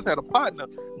Hawaii? We just had a partner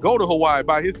go to Hawaii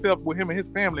by himself with him and his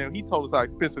family, and he told us how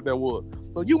expensive that was.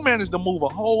 So you managed to move a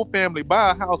whole family,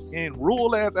 buy a house in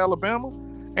rural ass Alabama,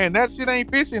 and that shit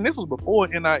ain't fishing. This was before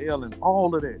NIL and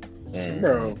all of that,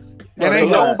 bro. And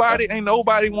ain't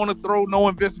nobody want to throw no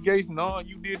investigation on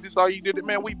you did this or you did it,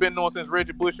 man. We've been knowing since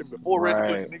Reggie Bush, and before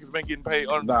Reggie Bush, niggas been getting paid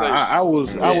under the table. I was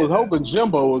hoping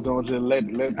Jimbo was gonna just let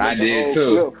I did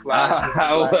too.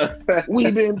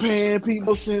 We've been paying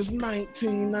people since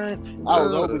 1990. I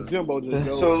was hoping Jimbo just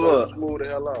smooth the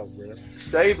hell out, bro.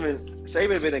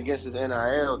 Saban been against this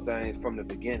NIL thing from the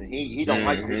beginning. He don't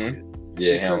like this shit.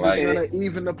 Yeah, he don't like it.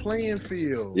 Even the playing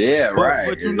field. Yeah, right.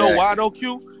 But you know why though,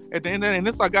 Q? At the end of the day, and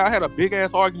this like I had a big ass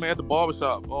argument at the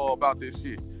barbershop about this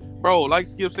shit. Bro, like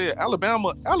Skip said,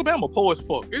 Alabama poor as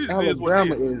fuck. It is what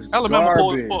it is. Alabama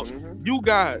poor as fuck.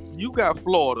 Mm-hmm. You got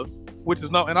Florida, which is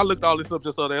and I looked all this up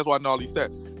just so that's why I know all these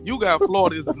stats. You got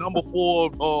Florida is the number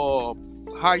 4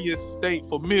 highest state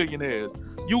for millionaires.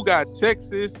 You got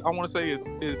Texas, I want to say is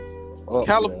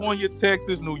California,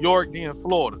 Texas, New York, then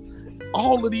Florida.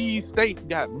 All of these states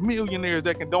got millionaires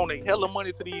that can donate hella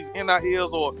money to these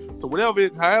NILs or to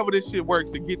however this shit works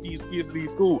to get these kids to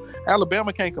these schools.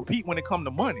 Alabama can't compete when it comes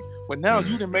to money. But now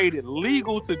you done made it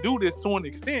legal to do this to an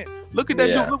extent. Look at that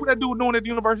dude. Look what that dude doing at the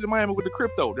University of Miami with the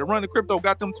crypto. They're running crypto,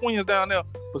 got them twins down there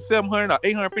for $700,000 or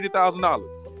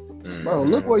 $850,000. Bro,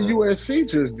 look what USC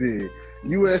just did.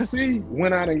 USC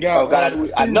went out and got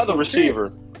another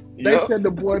receiver. They said the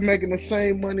boy making the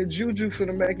same money Juju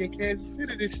finna make in Kansas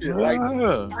City this year. Like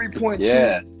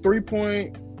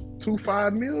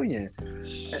 3.25 million.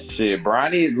 Shit,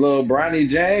 little Bronny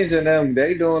James and them,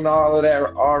 they doing all of that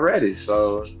already.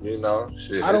 So, shit.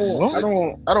 I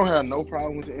don't have no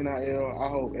problem with the NIL. I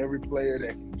hope every player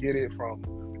that can get it from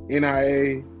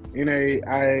NIA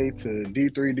to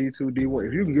D3, D2, D1.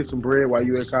 If you can get some bread while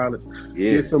you're in college,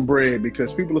 get some bread,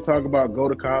 because people are talking about go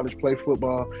to college, play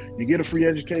football, you get a free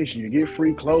education, you get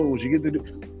free clothes, you get to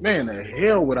do, man, the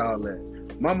hell with all that.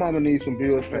 My mama needs some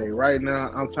bills paid right now.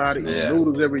 I'm tired of eating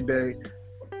noodles every day.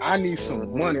 I need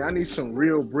some money. I need some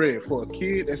real bread for a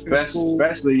kid that's in school.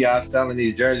 Especially y'all selling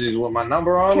these jerseys with my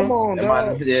number on them. Come on, dog. I'm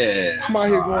out here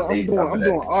I'm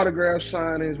doing autograph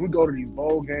signings. We go to these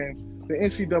bowl games. The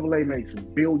NCAA makes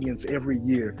billions every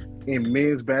year in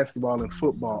men's basketball and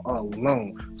football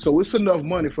alone. So it's enough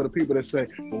money for the people that say,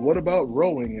 well, what about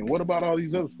rowing? And what about all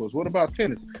these other sports? What about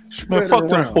tennis? Man, fuck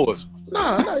them sports.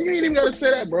 Nah, you ain't even got to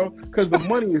say that, bro, because the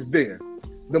money is there.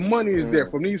 The money is there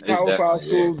from these Power 5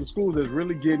 schools, the schools that's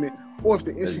really getting it. Or if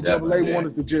the NCAA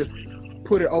wanted to just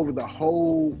put it over the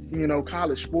whole,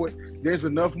 college sport, there's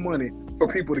enough money for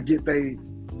people to get they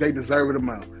deserving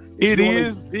amount. It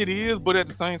is, but at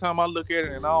the same time, I look at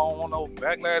it and I don't want no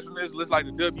backlash from this. It looks like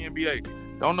the WNBA.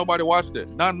 Don't nobody watch that.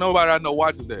 Not nobody I know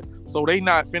watches that. So they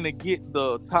not finna get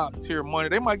the top tier money.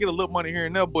 They might get a little money here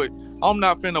and there, but I'm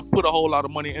not finna put a whole lot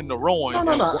of money in the rowing and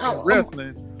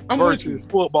wrestling versus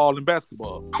football and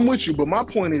basketball. I'm with you, but my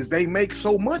point is they make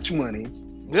so much money.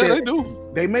 Yeah, they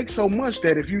do. They make so much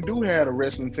that if you do have a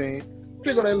wrestling team,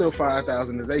 pick up that little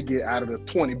 $5,000 that they get out of the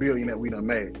 $20 billion that we done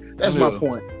made. That's my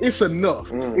point. It's enough.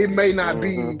 It may not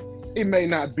be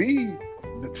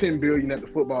the $10 billion that the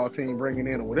football team bringing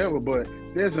in or whatever, but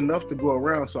there's enough to go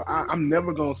around. So I'm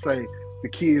never gonna say the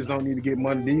kids don't need to get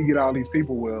money. Then you get all these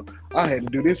people. Well, I had to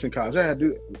do this in college. I had to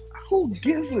do. Who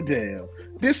gives a damn?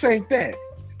 This ain't that.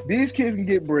 These kids can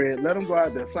get bread. Let them go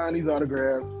out there, sign these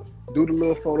autographs, do the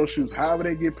little photo shoots, however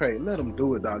they get paid. Let them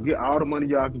do it, dog. Get all the money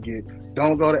y'all can get.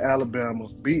 Don't go to Alabama.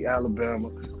 Beat Alabama.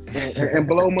 And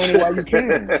blow money while you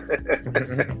can.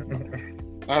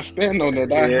 I stand on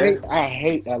that. I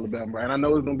hate Alabama. And I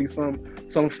know there's going to be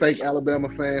some fake Alabama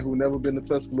fan who never been to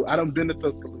Tuscaloosa. I done been to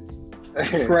Tuscaloosa.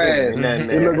 Trash.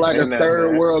 It looked like a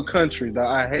third world country, dog.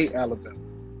 I hate Alabama.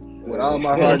 With all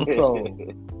my heart and soul.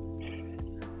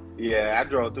 Yeah, I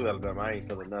drove through Alabama. I ain't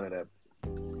feeling none of that.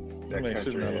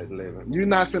 You're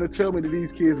not finna tell me that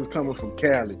these kids is coming from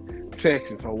Cali,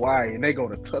 Texas, Hawaii, and they go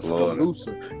to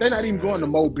Tuscaloosa. They're not even going to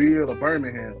Mobile or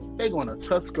Birmingham. They going to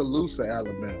Tuscaloosa,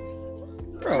 Alabama.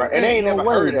 Bro, right. And ain't no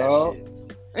way, dog.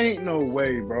 Ain't no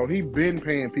way, bro. He been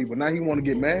paying people. Now he want to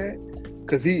get mad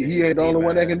because he ain't the only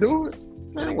one that can do it.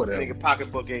 Man, whatever. Nigga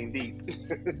pocketbook ain't deep.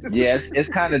 Yes, it's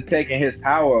kind of taking his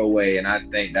power away, and I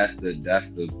think that's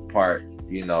the part,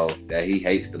 you know, that he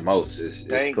hates the most is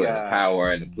putting the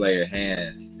power in the player's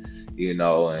hands, you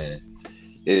know, and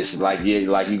it's like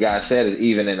you guys said, it's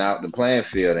evening out the playing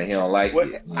field, and he don't like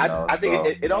it. I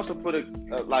think it also put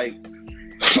like,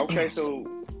 okay, so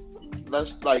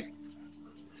let's like,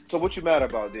 so what you mad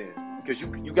about then? Because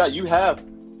you have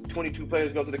 22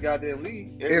 players go to the goddamn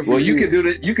league. Well, you could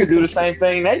do the same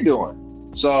thing they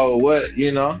doing. So what,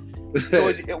 you know?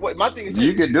 So my thing is,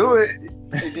 you could do it.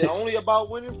 Is it only about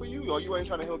winning for you, or you ain't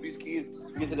trying to help these kids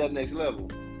get to that next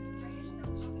level?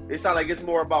 It sounds like it's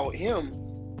more about him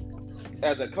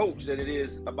as a coach than it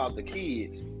is about the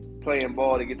kids playing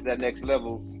ball to get to that next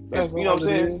level. You know what I'm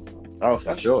saying? Oh,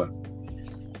 for sure.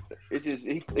 It's just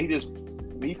he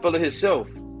full of himself.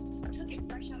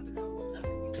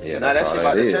 Yeah, now that shit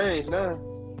about to change now.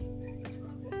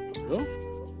 Yeah.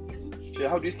 Shit, I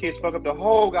hope these kids fuck up the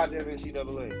whole goddamn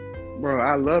NCAA. Bro,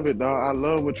 I love it, dog. I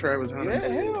love what Travis Hunter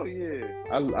did. Yeah, hell yeah.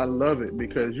 I love it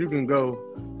because you can go.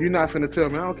 You're not finna tell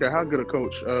me. I don't care how good a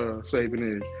coach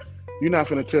Saban is. You're not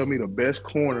finna tell me the best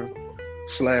corner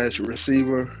 /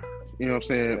 receiver. You know what I'm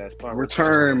saying?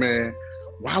 Return man.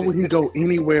 Why would he go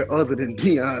anywhere other than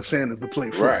Deion Sanders to play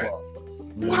football?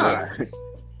 Right. Why?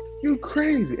 You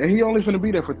crazy. And he only finna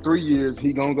be there for 3 years.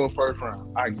 He gonna go first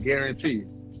round. I guarantee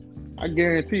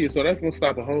you. So that's gonna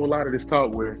stop a whole lot of this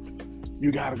talk where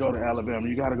you gotta go to Alabama,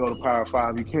 you gotta go to Power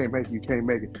 5, you can't make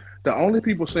it. The only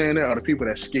people saying that are the people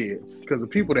that's scared. Because the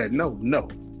people that know.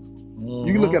 Mm-hmm.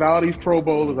 You look at all these Pro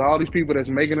Bowlers, all these people that's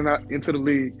making it out into the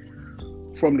league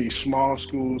from these small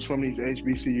schools, from these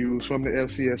HBCUs, from the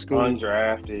FCS schools.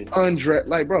 Undrafted.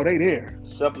 Like, bro, they there.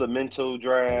 Supplemental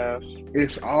drafts.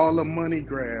 It's all a money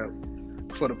grab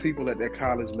for the people at that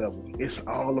college level. It's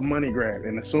all a money grab.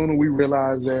 And the sooner we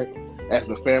realize that as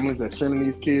the families that sending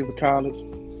these kids to college,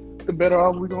 the better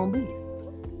off we're going to be.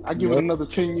 I give it another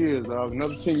 10 years, dog.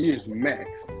 Another 10 years max.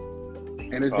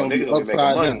 And it's going to be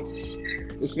upside down.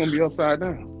 It's going to be upside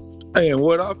down. Hey, and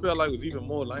what I felt like was even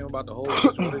more lame about the whole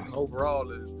situation overall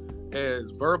is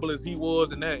as verbal as he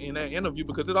was in that interview,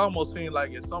 because it almost seemed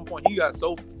like at some point he got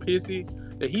so pissy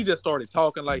that he just started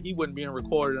talking like he wasn't being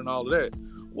recorded and all of that.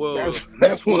 Well,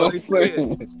 that's what I'm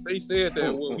saying. They said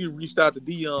that he reached out to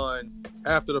Deion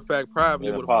after the fact privately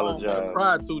with a phone and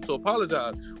tried to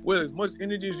apologize. Well, as much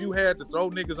energy as you had to throw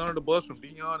niggas under the bus from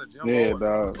Deion and Jim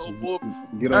and so forth,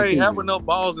 I ain't have enough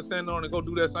balls to stand on and go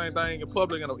do that same thing in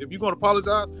public. And if you're gonna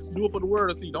apologize, do it for the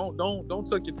world to see. Don't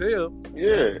tuck your tail.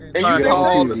 Yeah,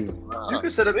 and you can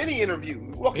set up any interview,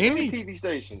 any TV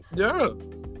station. Yeah.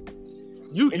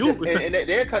 And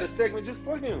they'll cut a segment just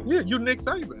for him. Yeah, you Nick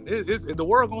Saban. The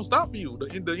world gonna stop for you. The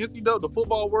NCAA, the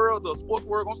football world, the sports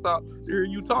world gonna stop to hear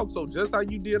you talk. So just how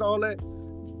you did all that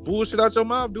bullshit out your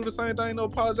mouth, do the same thing. No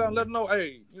apologize and let them know,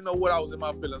 hey, you know what? I was in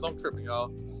my feelings. I'm tripping,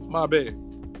 y'all. My bad.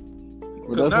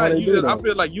 Because now I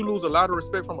feel like you lose a lot of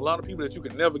respect from a lot of people that you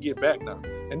can never get back now.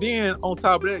 And then on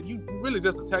top of that, you really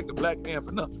just attacked the black man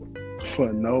for nothing.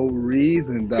 For no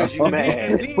reason, dog. Because you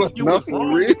mad. And then you was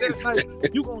wrong with that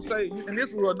night. You gonna say, and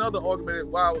this was another argument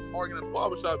while I was arguing at the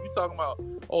barbershop. You talking about,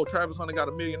 oh, Travis Hunter got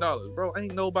 $1 million, bro.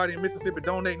 Ain't nobody in Mississippi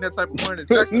donating that type of money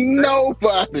to Texas.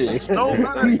 Nobody, bro.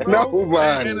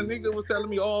 Nobody. And the nigga was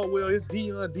telling me, oh, well, it's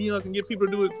Deion. Deion can get people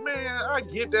to do it. Man, I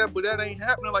get that, but that ain't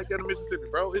happening like that in Mississippi,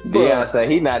 bro. Deion said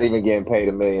he not even getting paid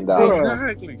 $1 million.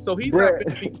 Exactly. So he's not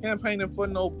going to be campaigning for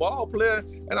no ball player,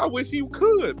 and I wish he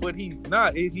could, but he's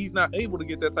not. He's not able to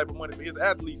get that type of money for his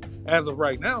athletes as of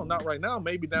right now. Not right now,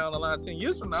 maybe down the line 10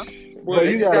 years from now. But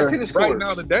you gotta, right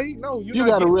now today, no, you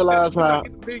got to realize how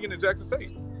big in the Jackson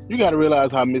State. You got to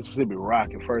realize how Mississippi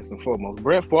rocking first and foremost.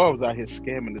 Brett Favre was out here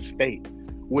scamming the state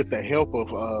with the help of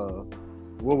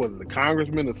what was it, the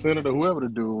congressman, the senator, whoever the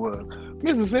dude was.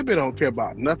 Mississippi don't care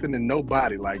about nothing and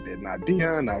nobody like that. Not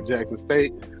Deion, not Jackson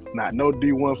State, not no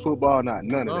D1 football, not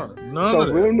none of that. So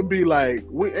for them to be like,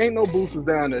 we ain't no boosters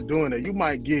down there doing that. You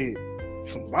might get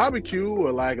some barbecue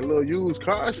or like a little used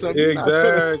car or something.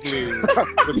 Exactly.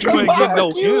 But you ain't getting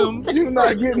no M's. You're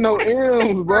not getting no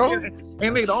M's, bro.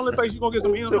 And the only place you're going to get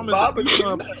some M's from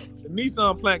is the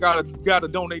Nissan plant got to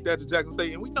donate that to Jackson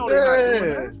State. And we know they're not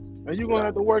doing that. And you're going to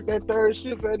have to work that third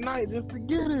shift at night just to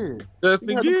get it.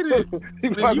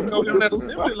 You know them at the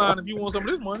assembly line if you want some of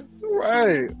this money.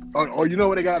 Right. Or you know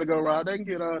where they got to go, Rob? They can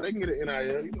get an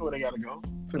NIL. You know where they got to go.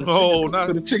 To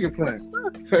the chicken plant.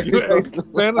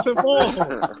 Sanderson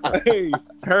Farm. Hey,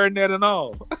 heard that and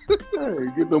all.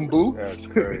 Hey, get them boots. That's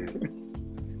crazy.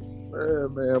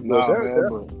 Man,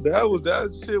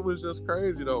 that shit was just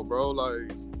crazy though, bro.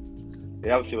 Like,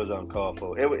 that shit was uncalled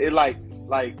for. It like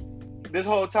this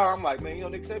whole time, I'm like, man,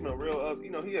 Nick Saban a real,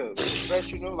 he a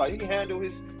professional. Like, he can handle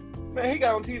his. Man, he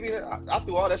got on TV. I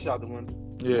threw all that shit out the window.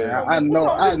 Yeah,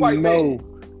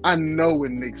 I know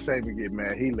when Nick Saban get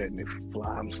mad, he letting it fly.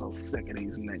 I'm so sick of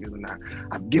these niggas, and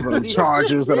I'm giving them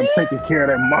charges, and I'm taking care of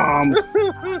their mom,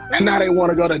 and now they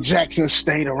want to go to Jackson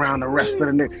State around the rest of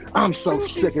the niggas. I'm so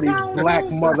sick of these black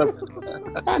mother.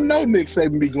 I know Nick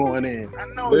Saban be going in. I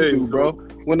know he do, bro.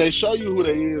 When they show you who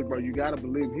they is, bro, you gotta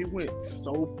believe he went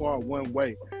so far one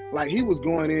way. Like, he was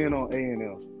going in on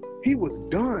A&M. He was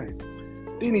done.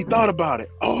 Then he thought about it.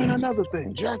 Oh, and another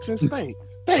thing, Jackson State.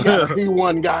 They got a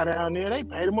D1 guy down there. They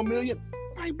paid him $1 million.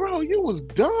 Like, bro, you was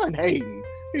done hating.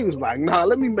 He was like, nah,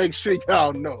 let me make sure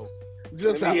y'all know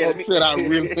just how upset I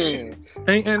really am.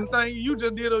 And you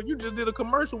just did a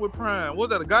commercial with Prime. Was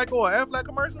that a Geico or Aflac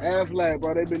commercial? Aflac,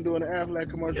 bro. They've been doing the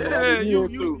Aflac commercial. Yeah,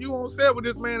 you on set with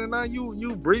this man, and now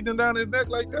you breathing down his neck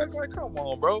like that. Like, come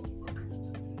on, bro.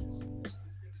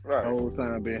 Right. The whole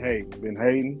time been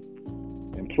hating,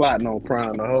 and plotting on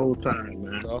Prime the whole time,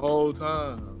 man. The whole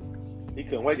time. He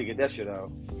couldn't wait to get that shit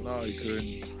out. No, he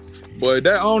couldn't. But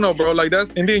that, I don't know, bro. Like, that's,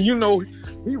 and then he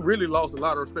really lost a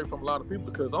lot of respect from a lot of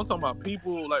people, because I'm talking about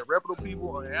people, like reputable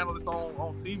people and analysts on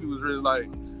TV was really like,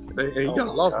 he kind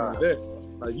of lost me with that.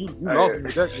 Like, you lost me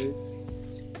with that, kid.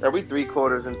 Are we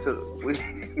 3/4 into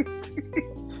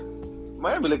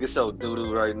Miami looking so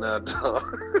doo-doo right now,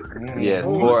 dog. Yes,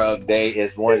 score update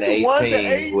is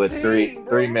 1-18 with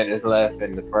three minutes left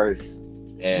in the first,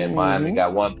 and Miami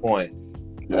got 1 point.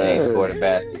 They ain't scored a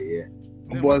basket yet.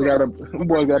 Them boys got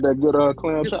that good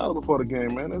clam chowder before the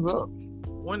game, man. It's up.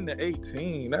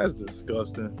 1-18. That's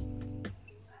disgusting.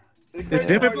 Is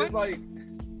Jimmy playing?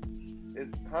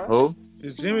 Who?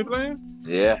 Is Jimmy playing?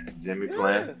 Yeah, Jimmy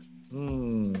playing.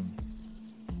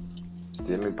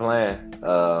 Jimmy playing.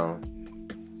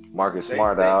 Marcus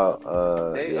Smart out.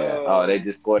 They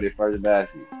just scored their first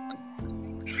basket.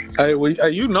 Hey,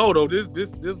 though,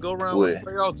 this go around with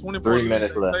playoffs 20 points. 3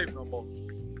 minutes left. No more.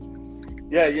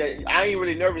 Yeah. I ain't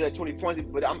really nervous at 20 points,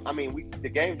 but the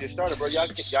game just started, bro. Y'all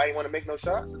ain't want to make no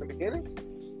shots in the beginning.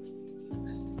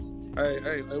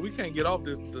 Hey, we can't get off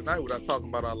this tonight without talking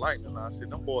about our Lightning. Now, shit,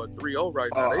 them boys 3-0 right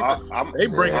now. They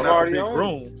bringing out the big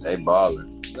rooms. They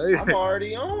balling. I'm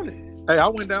already on it. Hey, I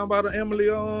went down by the Emily.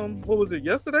 What was it,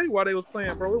 yesterday? While they was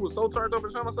playing, bro, it was so turned up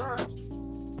in Summerside.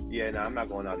 Yeah, no, I'm not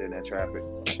going out there in that traffic.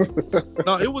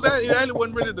 No, it actually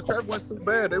wasn't really, the traffic wasn't too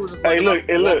bad. They was just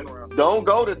look, don't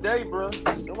go today, bro.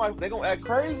 They gonna act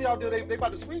crazy out there. They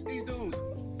about to sweep these dudes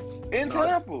in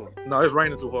Tampa. No, it's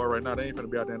raining too hard right now. They ain't finna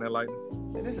be out there in that lightning.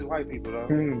 Man, this is white people, though.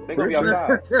 They gonna be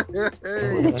outside.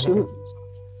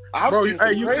 Bro, you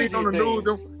seen on the news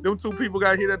them two people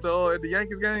got hit at the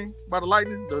Yankees game by the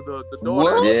lightning? The daughter.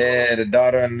 What? Yeah, the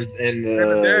daughter and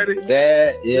the daddy.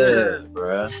 Dad, yeah,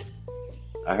 bro.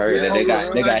 I heard that they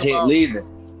got hit leaving.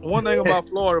 One thing about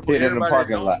Florida, for everybody in the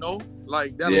parking lot. Know,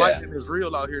 like, that lightning is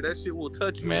real out here. That shit will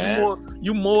touch you. Man.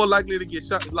 You more likely to get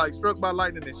shot, like struck by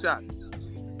lightning than shot.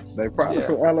 They probably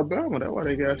from Alabama. That's why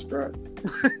they got struck.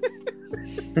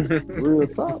 Real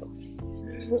talk.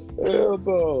 Hell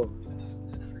no.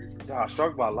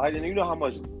 Struck by lightning. You know how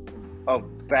much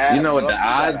of bad. You know what the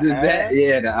odds is that?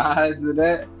 Yeah, the odds of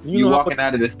that. You walking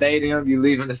out of the stadium, you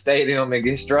leaving the stadium and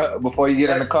get struck before you get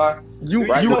in the car.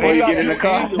 Before you get in the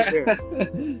car.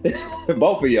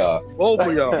 Both of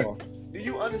y'all. Do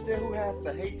you understand who has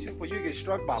to hate you for you to get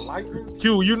struck by lightning?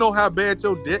 Q, you know how bad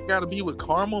your debt got to be with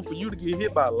karma for you to get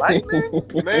hit by lightning?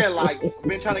 Man, like,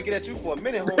 been trying to get at you for a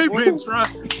minute. They been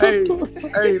trying. Hey,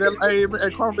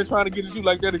 karma been trying to get at you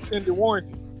like that extended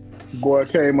warranty. Boy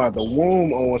came out the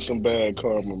womb on some bad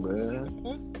karma,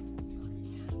 man.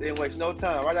 Didn't waste no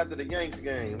time. Right after the Yanks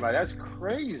game, like, that's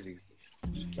crazy.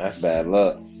 That's bad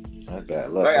luck. Like,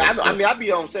 I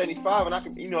be on 75, and I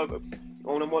can,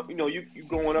 on them, you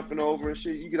going up and over and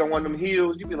shit. You get on one of them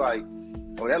hills, you be like,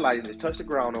 oh, that light just touched the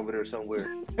ground over there somewhere.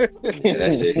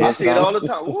 That shit hit I see it all the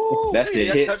time. Ooh, that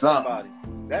shit hit somebody.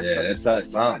 That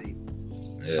touched somebody.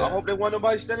 Yeah. I hope there wasn't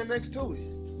nobody standing next to it.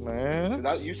 Man,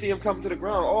 you see him come to the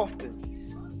ground often.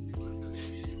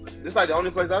 This like the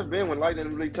only place I've been when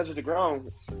lightning really touches the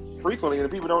ground frequently, and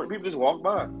people just walk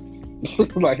by.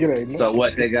 Like it ain't. So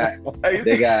what they got?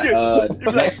 They got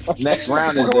next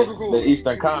round is the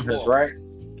Eastern Conference, right?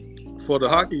 For the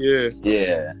hockey, yeah.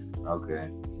 Yeah. Okay.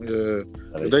 Yeah.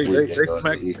 They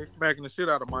smacking the shit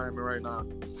out of Miami right now.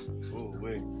 Ooh,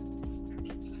 wait.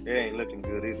 It ain't looking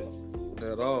good either.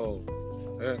 At all.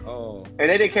 And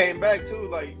then they came back too,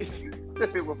 like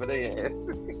whooping their ass.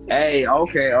 Hey,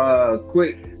 okay.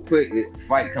 Quick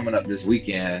fight coming up this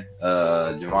weekend.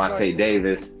 Javante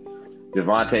Davis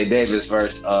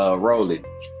versus Rolly.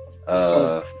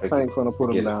 Tank gonna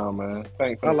put him down, man.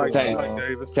 I like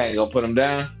Davis. Tank gonna put him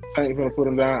down. Tank gonna put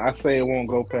him down. I say it won't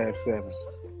go past 7.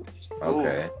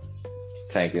 Okay.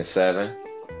 Tank in 7.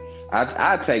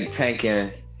 I take Tank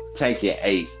in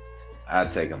 8. I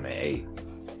take him in 8.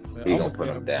 Man, he gonna put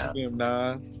him down. Him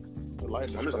 9. I'm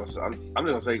just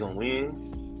gonna say he gonna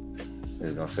win.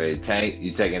 He's gonna say Tank.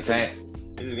 You taking Tank?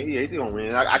 He's gonna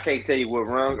win. I can't tell you what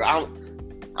round.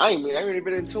 I ain't really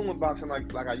been in tune with boxing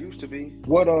like I used to be.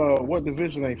 What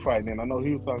division they fighting in? I know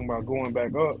he was talking about going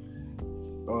back up.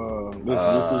 This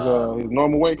is his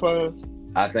normal weight class.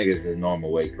 I think it's his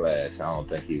normal weight class. I don't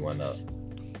think he went up.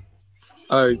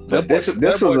 But this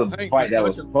was a fight that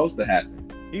was supposed to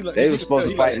happen. They were supposed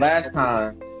to fight last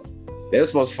time. They were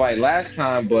supposed to fight last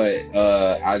time, but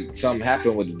something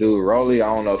happened with the dude Rolly.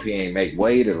 I don't know if he ain't make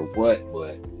weight or what,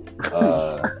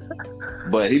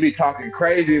 but he be talking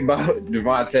crazy about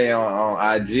Devontae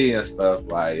on IG and stuff.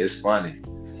 Like, it's funny.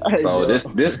 So this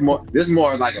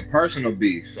more like a personal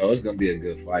beef. So it's gonna be a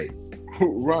good fight.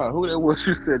 Ron, who that was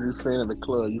you said you seen in the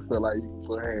club? You felt like you can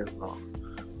put hands on.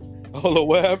 Hold on,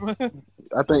 what happened?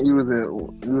 I think you was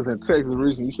in Texas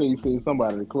recently. You said you seen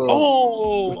somebody in the club.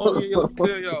 Oh yeah, let me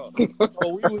tell y'all. So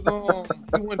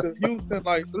we went to Houston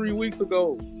like 3 weeks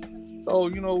ago. So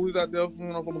we was out there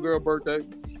for my girl's birthday,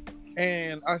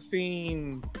 and I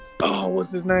seen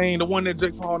what's his name? The one that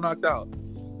Jake Paul knocked out.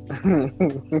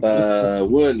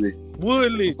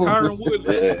 Woodley, Tyron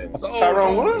Woodley. Yeah. So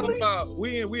Tyron Woodley.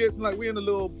 We in a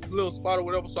little spot or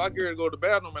whatever. So I get ready to go to the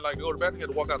bathroom, and go to the bathroom, I had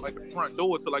to walk out like the front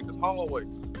door to like this hallway.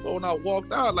 So when I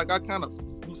walked out, like I kind of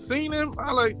seen him.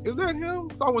 I like, is that him?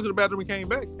 So I went to the bathroom and came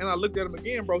back, and I looked at him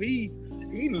again, bro. He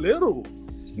little.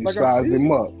 You like sized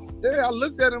him up. Yeah, I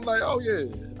looked at him like, oh yeah,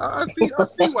 I see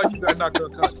why you got knocked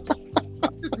out. I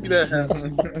can see that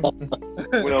happen.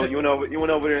 You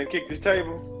went over there and kicked his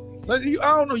table. Like,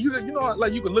 I don't know. You know,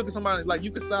 like you can look at somebody, like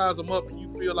you can size them up, and you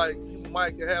feel like you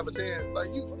might have a chance.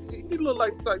 Like he look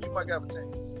like the type you might have a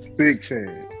chance. Big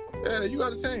chance. Yeah, you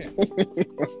got a chance.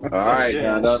 All right,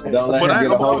 now don't let him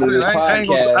get a hold of this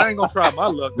podcast. I ain't gonna try my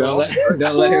luck. Don't let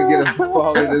him get a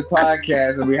hold of this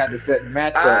podcast, and we have to set the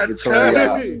match up between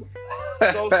y'all.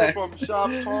 So from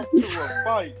shop talk to a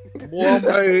fight.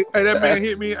 Boy, hey, that man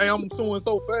hit me. Hey, I'm suing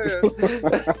so fast.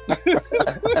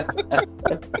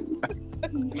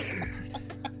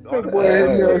 That boy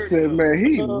there said, man,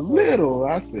 he little.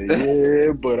 I said,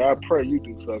 yeah, but I pray you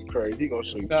do something crazy. He gonna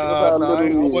show you.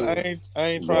 I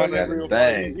ain't trying that real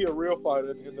fight. He a real fighter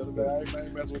at the end of the day. I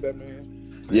ain't messing with that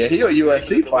man. Yeah, he a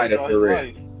UFC fighter for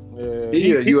real. Yeah,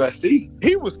 he a UFC.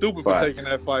 He was stupid for taking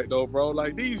that fight though, bro.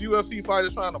 Like these UFC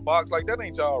fighters trying to box, like that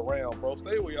ain't y'all round, bro.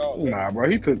 Stay where y'all. Nah, bro,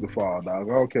 he took the fall, dog.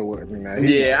 I don't care what. I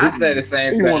said the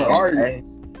same thing. He want to argue.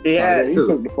 He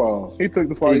took the fall. He took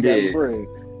the fall. He got his bread.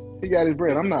 He got his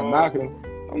bread. I'm not knocking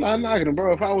him,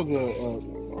 bro. If I was a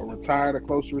retired or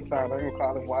close to retired, I ain't gonna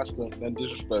call him washed up. That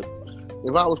disrespectful.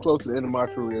 If I was close to the end of my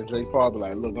career, Jake Paul be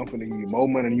like, look, I'm finna give you more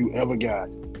money than you ever got.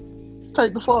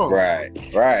 Take the fall. Right.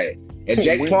 And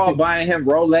Jake Paul buying him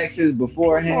Rolexes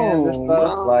beforehand and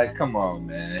stuff. Bro. Like, come on,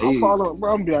 man. I'm following,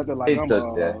 bro. I'm gonna be out there like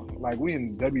like we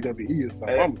in WWE or something.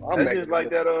 Hey, I'm that's just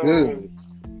like that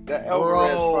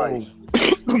Alvarez fight.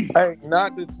 Hey,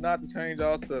 not to change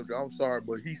our subject. I'm sorry,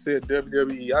 but he said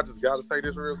WWE. I just gotta say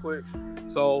this real quick.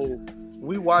 So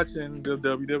we watching the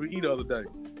WWE the other day,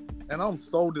 and I'm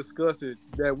so disgusted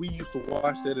that we used to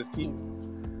watch that as kids.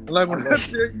 Like when I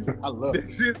tell you, I love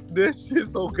this shit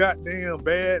so goddamn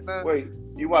bad now. Wait,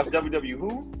 you watch WWE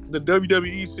who? The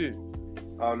WWE shit.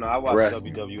 Oh no, I watch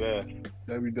WWF.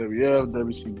 WWF,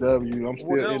 WCW. I'm still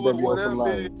NWO for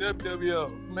life. WWF,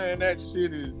 man, that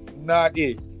shit is not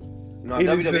it. No,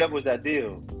 WWF was that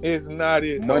deal. It's not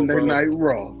it. Monday Night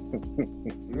Raw.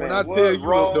 When I tell you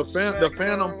the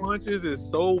Phantom Punches is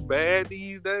so bad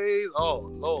these days, oh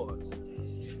Lord.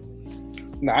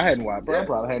 No, I hadn't watched. I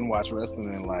probably hadn't watched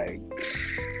wrestling in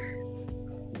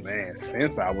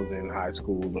since I was in high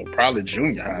school, but probably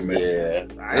junior high. Man. Yeah,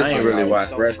 I ain't really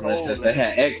watched wrestling since they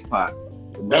had X-Pac.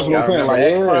 That's what I'm saying. Like,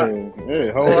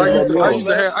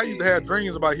 I used to have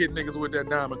dreams about hitting niggas with that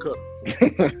diamond cutter.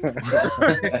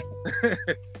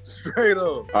 Straight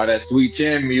up. Oh, that Sweet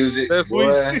Chin music. That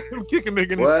Sweet Chin kicking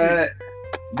nigga in his feet.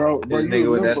 Bro, this nigga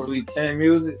with that Sweet Chin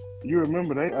music. You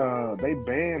remember they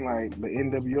banned like the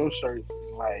NWO shirts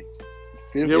like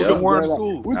 50 we could wear in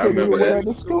school. We could wear at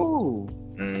the school.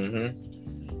 Mm-hmm.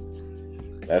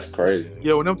 That's crazy.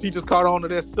 Yeah, when them teachers caught on to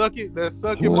that suck it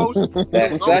motion.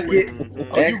 That suck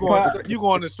it. You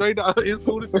going straight out in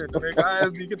school detention, nigga. I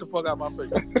asked you get the fuck out of my face.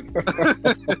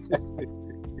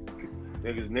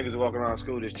 Niggas walking around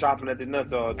school just chopping at the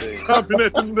nuts all day. Chopping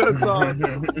at the nuts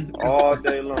all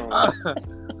day long.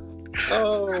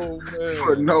 Oh man.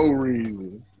 For no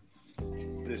reason.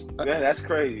 Man, that's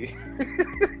crazy.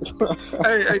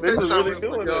 Hey, They was really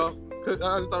doing y'all.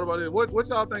 I just thought about it. What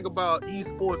y'all think about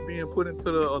esports being put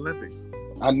into the Olympics?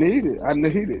 I need it.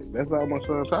 That's all my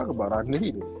son talk about. I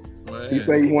need it. Man. He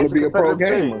say he want to be a pro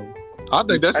gamer. I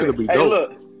think that should be dope. Hey,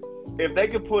 look, if they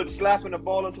could put slapping the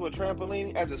ball into a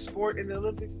trampoline as a sport in the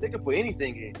Olympics, they could put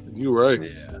anything in. You right.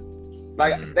 Yeah.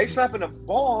 Like they slapping a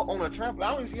ball on a trampoline.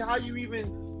 I don't even see how you even.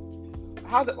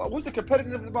 What's the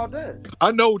competitiveness about that?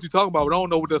 I know what you're talking about, but I don't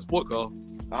know what that sport called.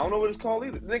 I don't know what it's called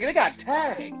either. Nigga, they got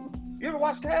tag. You ever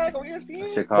watch tag on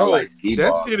ESPN? Bro,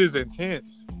 that shit is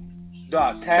intense.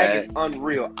 Dog, tag is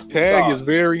unreal. Tag is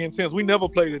very intense. We never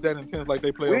played it that intense like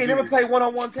they play. We ain't never played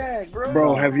one-on-one tag, bro.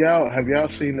 Bro, have y'all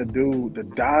seen the dude, the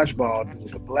dodgeball dude,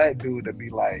 the black dude that be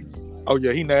like, oh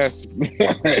yeah, he nasty.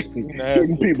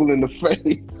 Hitting people in the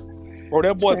face. Bro,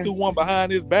 that boy threw one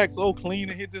behind his back so clean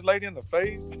and hit this lady in the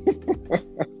face.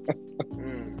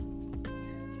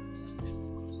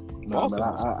 No, awesome.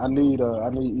 Man, I need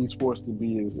esports to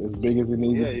be as big as it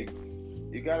needs. Yeah,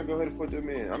 you gotta go ahead and put them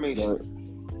in. I mean,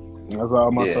 that's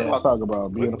all my friends talk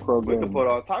about, being a pro gamer. We can put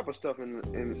all type of stuff in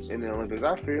the Olympics,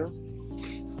 I feel.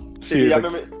 Shit, y'all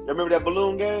remember that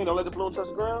balloon game? Don't let the balloon touch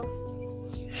the ground?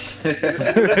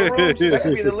 That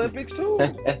could be the Olympics too.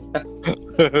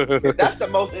 That's the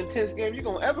most intense game you're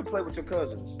gonna ever play with your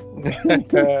cousins.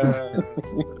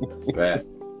 Man.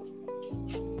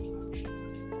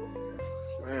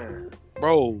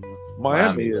 Bro,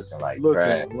 Miami is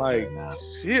looking like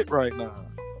shit right now.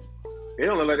 They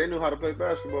don't look like they knew how to play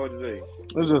basketball today.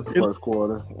 It's just the first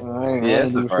quarter.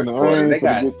 It's the first quarter. They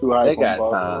got time. Right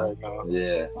now.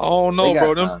 Yeah. I don't know,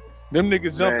 bro. Them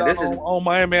niggas jumped out on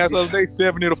Miami ass the other day,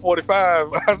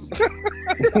 70-45.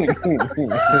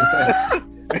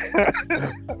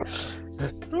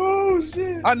 Oh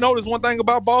shit! I noticed one thing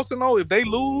about Boston though. If they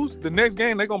lose, the next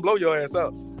game they gonna blow your ass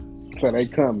up. So they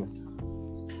coming.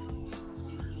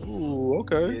 Ooh,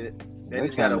 okay. Yeah, they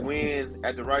just gotta win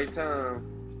at the right time,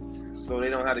 so they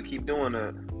don't have to keep doing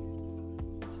that.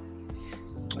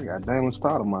 They got Damon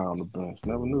Stoudemire on the bench.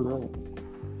 Never knew that.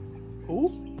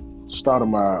 Who?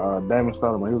 Stoudemire, Damon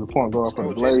Stoudemire. He was a point guard for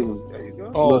the Blazers. There you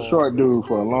go. Little short dude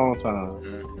for a long time.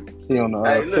 He on the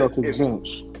Celtics bench.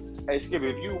 Hey, Skip,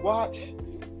 if you watch,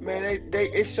 man,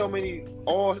 it's so many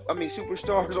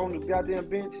superstars on the goddamn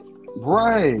bench.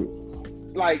 Right.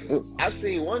 Like I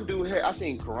seen one dude. I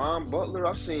seen Caron Butler.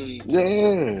 I seen.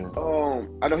 Yeah.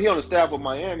 I know he on the staff of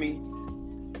Miami.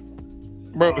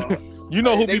 Bro, you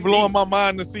know who be blowing my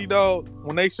mind to see, dog?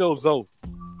 When they show Zoe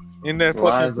in that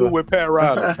fucking suit with Pat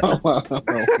Riley. Oh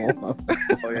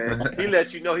yeah, he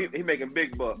let you know he making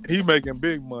big bucks. He making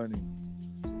big money.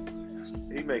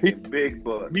 He making big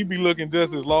bucks. He be looking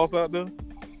just as lost out there.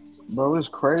 Bro, it's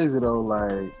crazy though.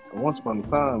 Like once upon a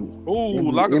time.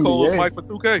 Ooh, Locker Cole's Mike for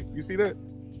 2K. You see that?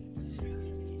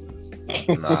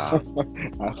 Nah,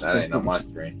 that ain't on my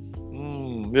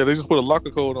screen. Yeah, they just put a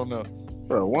locker code on there.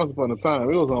 Bro, once upon a time,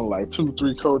 it was on like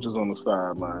 2-3 coaches on the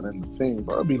sideline and the team.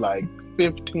 Bro, it'd be like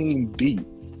 15 deep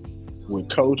with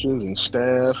coaches and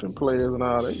staff and players and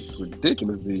all that. It's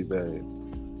ridiculous these days.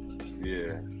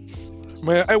 Yeah.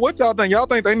 Man, hey, what y'all think? Y'all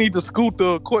think they need to scoot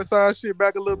the courtside shit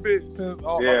back a little bit since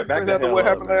back the hell what up,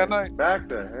 happened man. last night? Back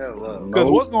the hell up. Because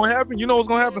what's gonna happen? You know what's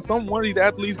gonna happen? One of these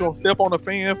athletes gonna step on a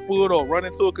fan foot or run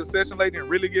into a concession lady and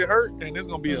really get hurt, and it's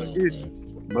gonna be an issue.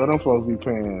 But them folks be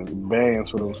paying bands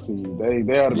for them seats. They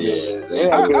ought to be.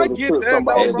 I get that,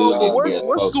 though, bro. But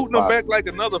we're scooting them back like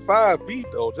another 5 feet,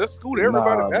 though. Just scoot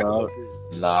everybody back a little bit.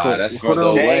 Nah, that's further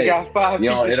away. Got 5 feet.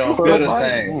 It don't feel the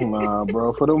same. Nah,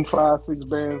 bro. For them 5-6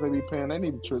 bands they be paying, they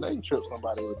need to trip. They can trip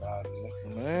somebody with that.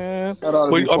 Man, but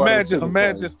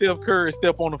imagine Steph Curry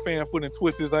step on the fan foot and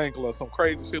twist his ankle or some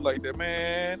crazy shit like that,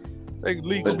 man. They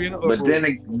league will be in the But then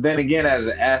again, as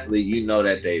an athlete, you know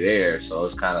that they there, so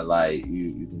it's kind of like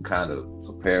you can kind of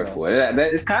prepare for it.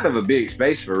 It's kind of a big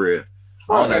space for real.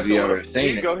 I don't know if you ever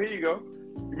seen it. Here you go.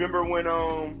 You remember when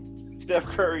Steph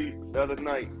Curry the other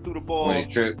night threw the ball? When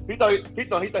he tripped. He thought he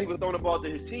was throwing the ball to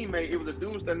his teammate. It was a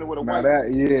dude standing with a white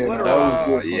sweater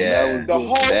on. The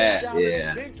whole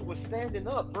bench was standing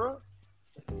up, bro.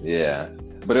 Yeah.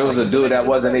 But it was a dude that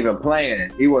wasn't even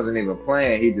playing. He wasn't even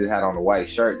playing. He just had on a white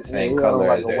shirt, the same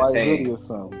color as their team.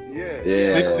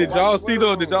 Yeah. Did y'all see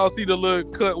the little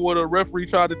cut where the referee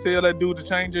tried to tell that dude to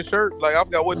change his shirt? Like I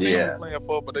forgot what team he was playing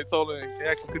for, but they told him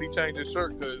actually could he change his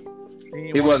shirt because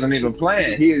he wasn't even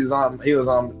playing. He was on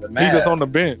the mat. He's just on the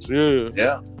bench. Yeah.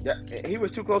 He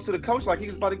was too close to the coach, like he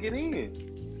was about to get in.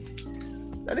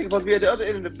 That nigga supposed to be at the other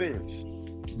end of the bench.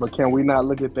 But can we not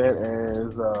look at that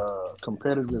as a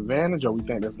competitive advantage, or we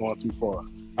think that's going too far?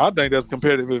 I think that's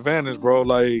competitive advantage, bro.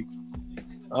 Like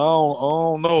I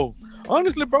don't know.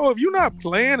 Honestly, bro, if you're not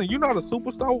playing and you're not a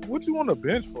superstar, what you on the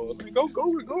bench for? Like, go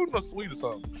in the suite or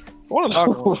something.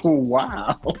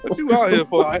 Wow. What you out here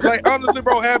for? Like, honestly,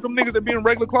 bro, half them niggas that be in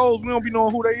regular clothes, we don't be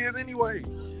knowing who they is anyway.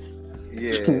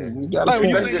 Yeah. Like, when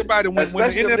you think about it, when the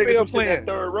NFL playing,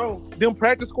 third row, them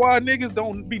practice squad niggas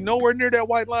don't be nowhere near that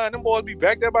white line. Them boys be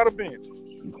back there by the bench.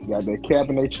 Got their cap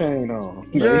and their chain on.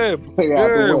 Yeah,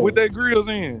 with their grills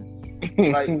in.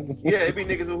 Like, yeah, it be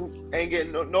niggas who ain't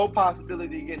getting no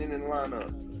possibility of getting in the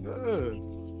lineup. Yeah.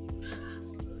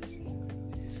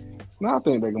 No, I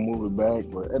think they can move it back,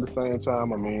 but at the same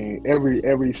time, I mean,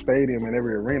 every stadium and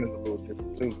every arena is a little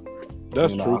different too.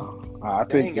 That's true. I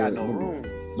think ain't got no room.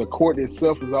 The court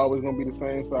itself is always going to be the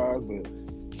same size, but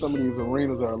some of these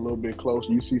arenas are a little bit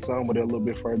closer. You see some where they're a little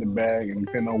bit further back, and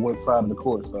depending on what side of the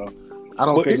court. So I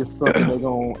don't think it's something they're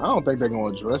going. I don't think they're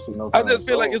going to address it. I just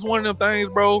feel like it's one of them things,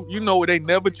 bro. You know, they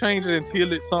never change it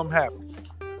until something happens.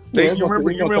 You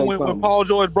remember when Paul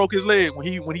George broke his leg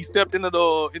when he stepped into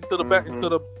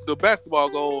the basketball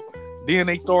goal. Then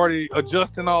they started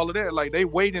adjusting all of that. Like, they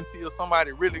wait until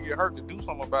somebody really get hurt to do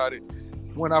something about it.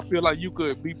 When I feel like you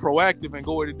could be proactive and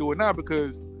go ahead and do it now,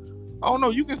 because I don't know,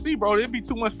 you can see, bro, it'd be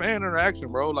too much fan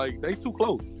interaction, bro. Like, they too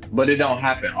close. But it don't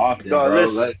happen often, bro.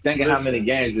 Like, think of how many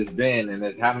games it's been,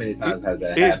 and how many times has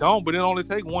that happened. It don't, but it only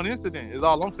take one incident. Is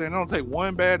all I'm saying. It don't take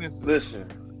one bad incident. Listen,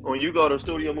 when you go to the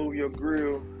studio, move your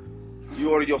grill, you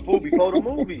order your food before the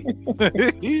movie.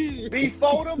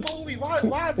 Before the movie.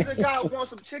 Why is it the guy wants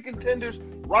some chicken tenders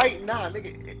right now?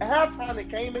 Nigga, halftime it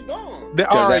came and gone.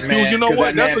 All right, Q, you know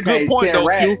what? That's a good point, though,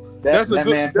 Q. That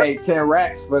man paid 10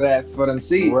 racks for them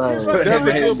seats. Right. That's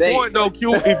a good point, though,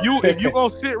 Q. If you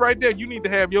gonna sit right there, you need to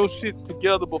have your shit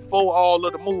together before all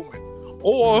of the movement.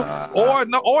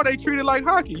 Or they treat it like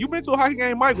hockey. You been to a hockey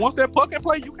game, Mike. Once that puck in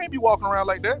play, you can't be walking around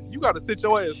like that. You got to sit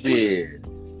your ass. Shit.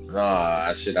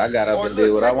 Nah, shit. I got up and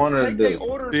did what I wanted to do.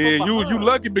 Yeah, you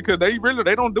lucky because they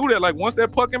don't do that. Like, once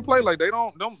that puck in play, like, they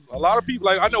don't. A lot of people,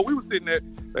 like, I know we was sitting there.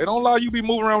 They don't allow you to be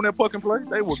moving around that puck in play.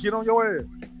 They will get on your ass.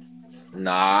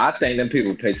 Nah, I think them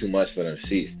people pay too much for them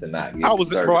seats to not get. I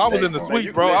was in the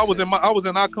suites, bro. I was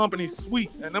in our company's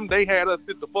suites, and they had us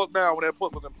sit the fuck down when that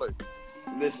puck was in play.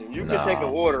 Listen, you can take an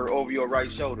order over your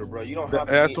right shoulder, bro. You don't have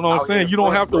to. That's what I'm saying. You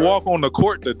don't have to walk on the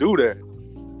court to do that.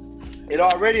 It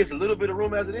already is a little bit of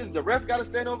room as it is. The ref got to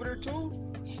stand over there too.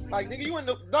 Like, nigga, you in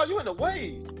the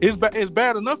way. It's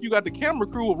bad enough. You got the camera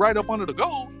crew right up under the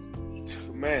goal.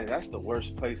 Man, that's the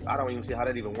worst place. I don't even see how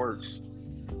that even works.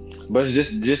 But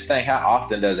just think, how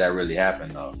often does that really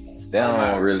happen though? They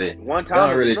don't really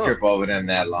trip over them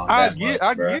that long. I get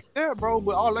that, bro.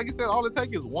 But like I said, all it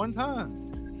takes is one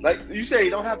time. Like you say, it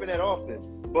don't happen that often.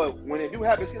 But when it do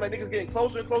happen, it seems like niggas getting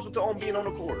closer and closer to being on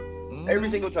the court. Every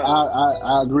single time.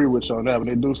 I agree with you on that, but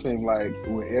it do seem like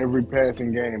with every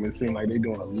passing game, it seems like they're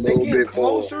doing a little bit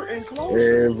closer and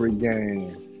closer every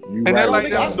game. That's like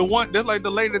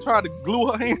the lady that tried to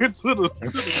glue her hand to the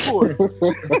court.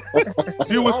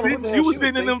 She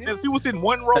was sitting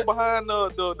one row behind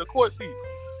the court seats.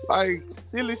 Like,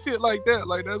 silly shit like that.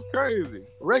 Like, that's crazy.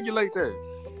 Regulate that.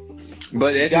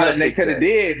 But it's nothing they could have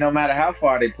did, no matter how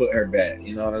far they put her back.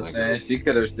 You know what I'm saying? She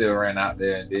could have still ran out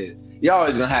there and did. You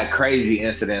always gonna have crazy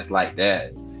incidents like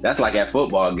that. That's like at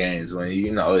football games when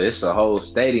it's a whole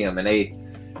stadium and they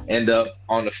end up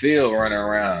on the field running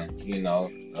around. You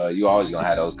always gonna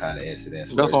have those kind of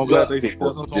incidents. That's why I'm glad they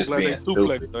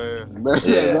suplex.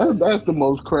 That's the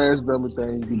most crash dummy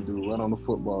thing you can do right on the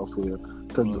football field.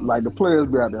 Because like the players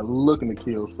be out there looking to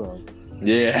kill something.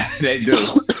 Yeah, they do.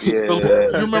 Yeah.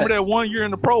 You remember that one year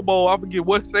in the Pro Bowl? I forget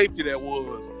what safety that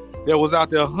was out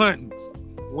there hunting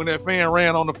when that fan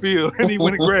ran on the field and he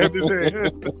went and grabbed his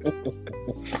hand.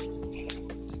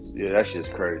 Yeah, that shit's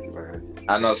crazy, man.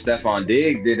 I know Stephon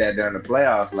Diggs did that during the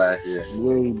playoffs last year.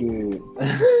 Yeah, he did.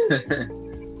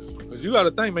 Cause you got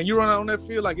to think, man, you run out on that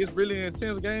field like it's really an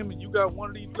intense game, and you got one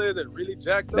of these players that really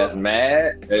jacked up. That's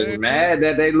mad. That's mad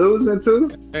that they losing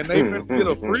too. And they get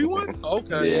a free one.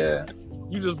 Okay. Yeah.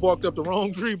 You just barked up the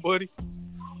wrong tree, buddy.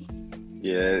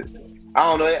 Yeah. I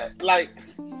don't know. Like,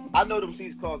 I know them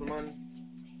seats cost money.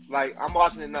 Like, I'm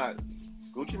watching it now.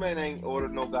 Gucci Mane ain't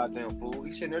ordered no goddamn food.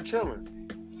 He's sitting there chilling.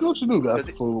 Gucci do got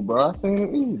the food, bro. I seen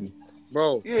it easy.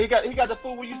 Bro. Yeah, he got the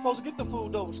food when you supposed to get the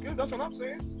food, though. That's what I'm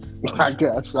saying. I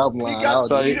got you. I'm lying.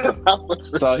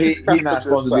 So he not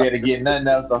supposed to be able to get nothing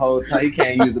else the whole time. He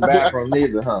can't use the bathroom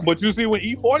neither, huh? But you see, when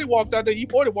E40 walked out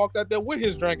there with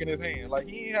his drink in his hand. Like,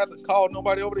 he ain't had to call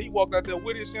nobody over there. He walked out there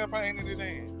with his champagne in his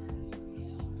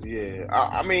hand. Yeah.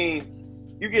 I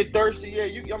mean, you get thirsty.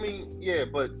 Yeah.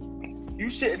 But you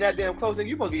sitting that damn close, nigga.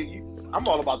 You supposed to be. I'm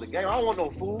all about the game. I don't want no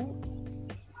food.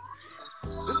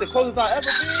 the closest I ever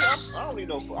been. I don't need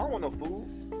no food. I don't want no food.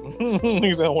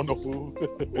 He said I don't want no food.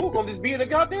 Food gonna just be in the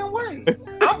goddamn way.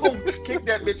 I'm gonna kick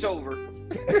that bitch over.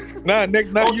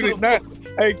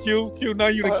 Hey Q, now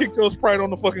you done kicked your Sprite on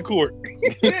the fucking court.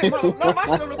 Yeah, my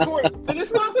shit on the court, then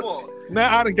it's my fault.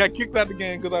 Now I done got kicked out the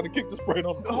game because I done kicked the Sprite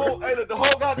on the court. The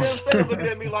whole goddamn stadium looking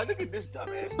at me like, look at this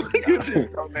dumbass. Look at this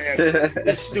dumbass.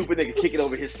 This stupid nigga kick it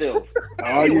over himself.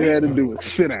 All you had to do was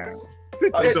sit down.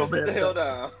 Sit the hell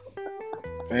down.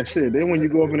 And shit, then when you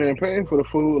go up in there and pay for the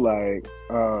food, like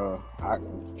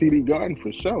TD Garden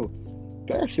for sure,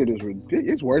 that shit is ridiculous.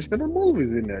 It's worse than the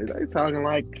movies in there. They talking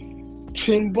like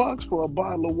 $10 for a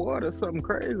bottle of water, something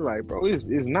crazy. Like, bro, it's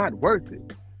not worth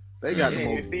it. They got the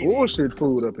most bullshit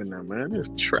food up in there, man. It's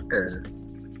trash.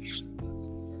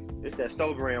 It's that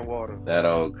stove brand water. That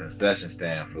old concession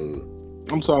stand food.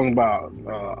 I'm talking about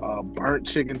burnt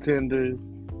chicken tenders,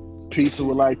 pizza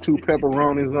with like 2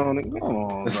 pepperonis on it. Come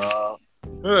on, dog.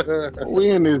 We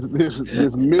in this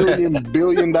 $1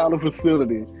 billion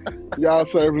facility. Y'all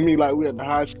serving me like we at the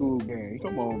high school game.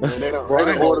 Come on, man. They done ordered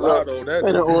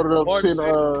up 10.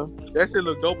 That shit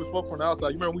look dope as fuck from the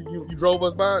outside. You remember you drove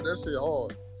us by? That shit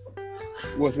hard.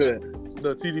 What's that?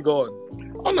 The TD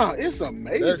Garden. Oh no, it's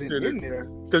amazing in there.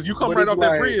 Cause you come right off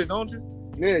that bridge, don't you?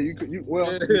 Yeah, you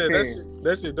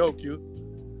that shit dope, Q.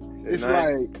 It's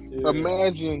like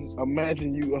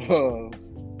imagine you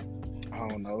I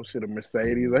don't know, shit, a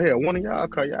Mercedes or hell, one of y'all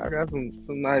car, y'all got some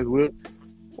nice whip.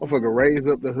 Motherfucker raise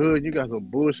up the hood, you got some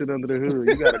bullshit under the hood.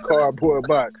 You got a cardboard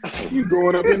box. You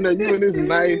going up in there, you in this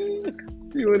nice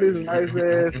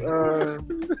ass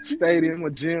stadium or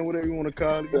gym, whatever you want to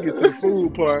call it. You get to the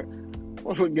food part.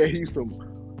 Motherfucker gave you some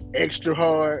extra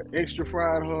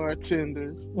fried hard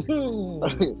tenders,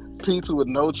 pizza with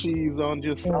no cheese on,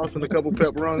 just sauce and a couple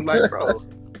pepperonis. Like, bro,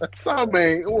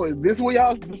 Saban, this where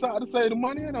y'all decide to save the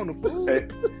money in on the food?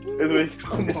 It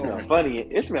smells funny.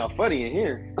 It smells funny in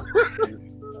here.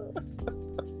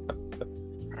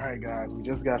 All right, guys, we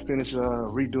just got finished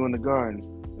redoing the garden.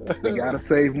 We gotta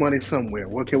save money somewhere.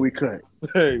 What can we cut?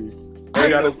 Hey, we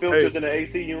got no filters in the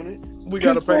AC unit. We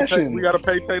gotta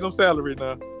pay Tatum's salary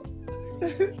now.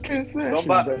 Concession,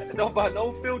 don't buy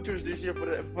no filters this year for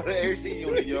the AC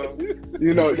unit, y'all.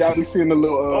 You know, y'all be seeing the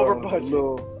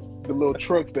little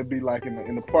trucks that be like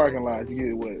in the parking lot. You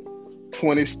get what,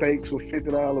 20 steaks for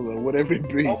 $50 or whatever it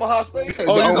be. Omaha steaks.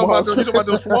 Oh, you talking about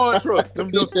them Swan trucks? Them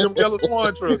yellow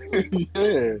Swan trucks.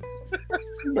 Yeah,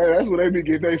 man, that's where they be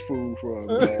getting their food from.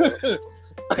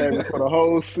 Having for the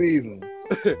whole season.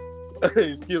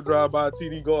 Hey, Skip drive by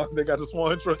TD Garden. They got the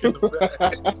Swan truck in the back.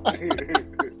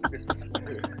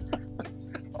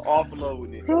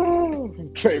 Offloading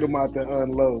it. Take them out there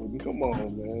unloading. Come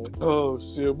on, man. Oh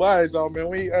shit! Bye, y'all, man.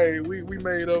 We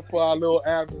made up for our little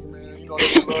absence, man. You know,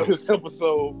 they love this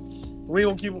episode. We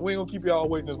ain't gonna keep y'all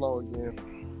waiting as long again.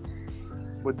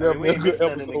 But definitely a good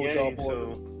episode, y'all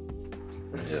boys.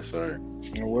 Yes, sir.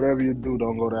 And whatever you do,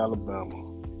 don't go to Alabama.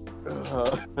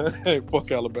 Hey,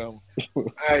 fuck Alabama.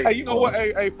 Hey, you know what?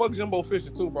 Hey, fuck Jimbo Fisher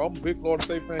too, bro. I'm a big Florida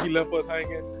State fan. He left us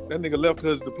hanging. That nigga left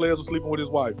because the players were sleeping with his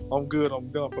wife. I'm good. I'm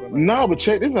done for the night. No, but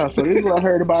check this out. So this is what I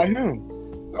heard about him.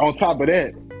 On top of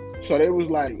that, so they was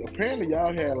like, apparently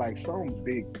y'all had like some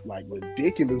big, like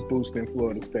ridiculous boost in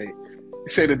Florida State.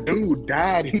 They say the dude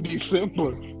died in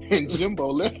December and Jimbo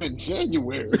left in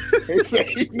January. They say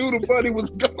he knew the buddy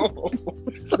was gone.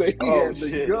 Say he had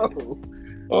to go.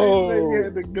 He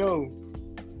had to go.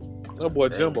 That boy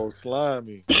Jimbo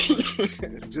slimy.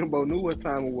 Jimbo knew what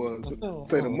time it was.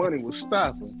 Say the money was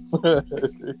stopping.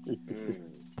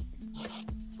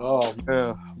 Oh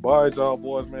man. Bye, y'all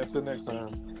boys, man. Till next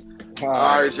time. All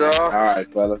right, y'all. All right,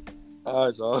 fellas. All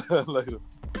right, y'all. Later.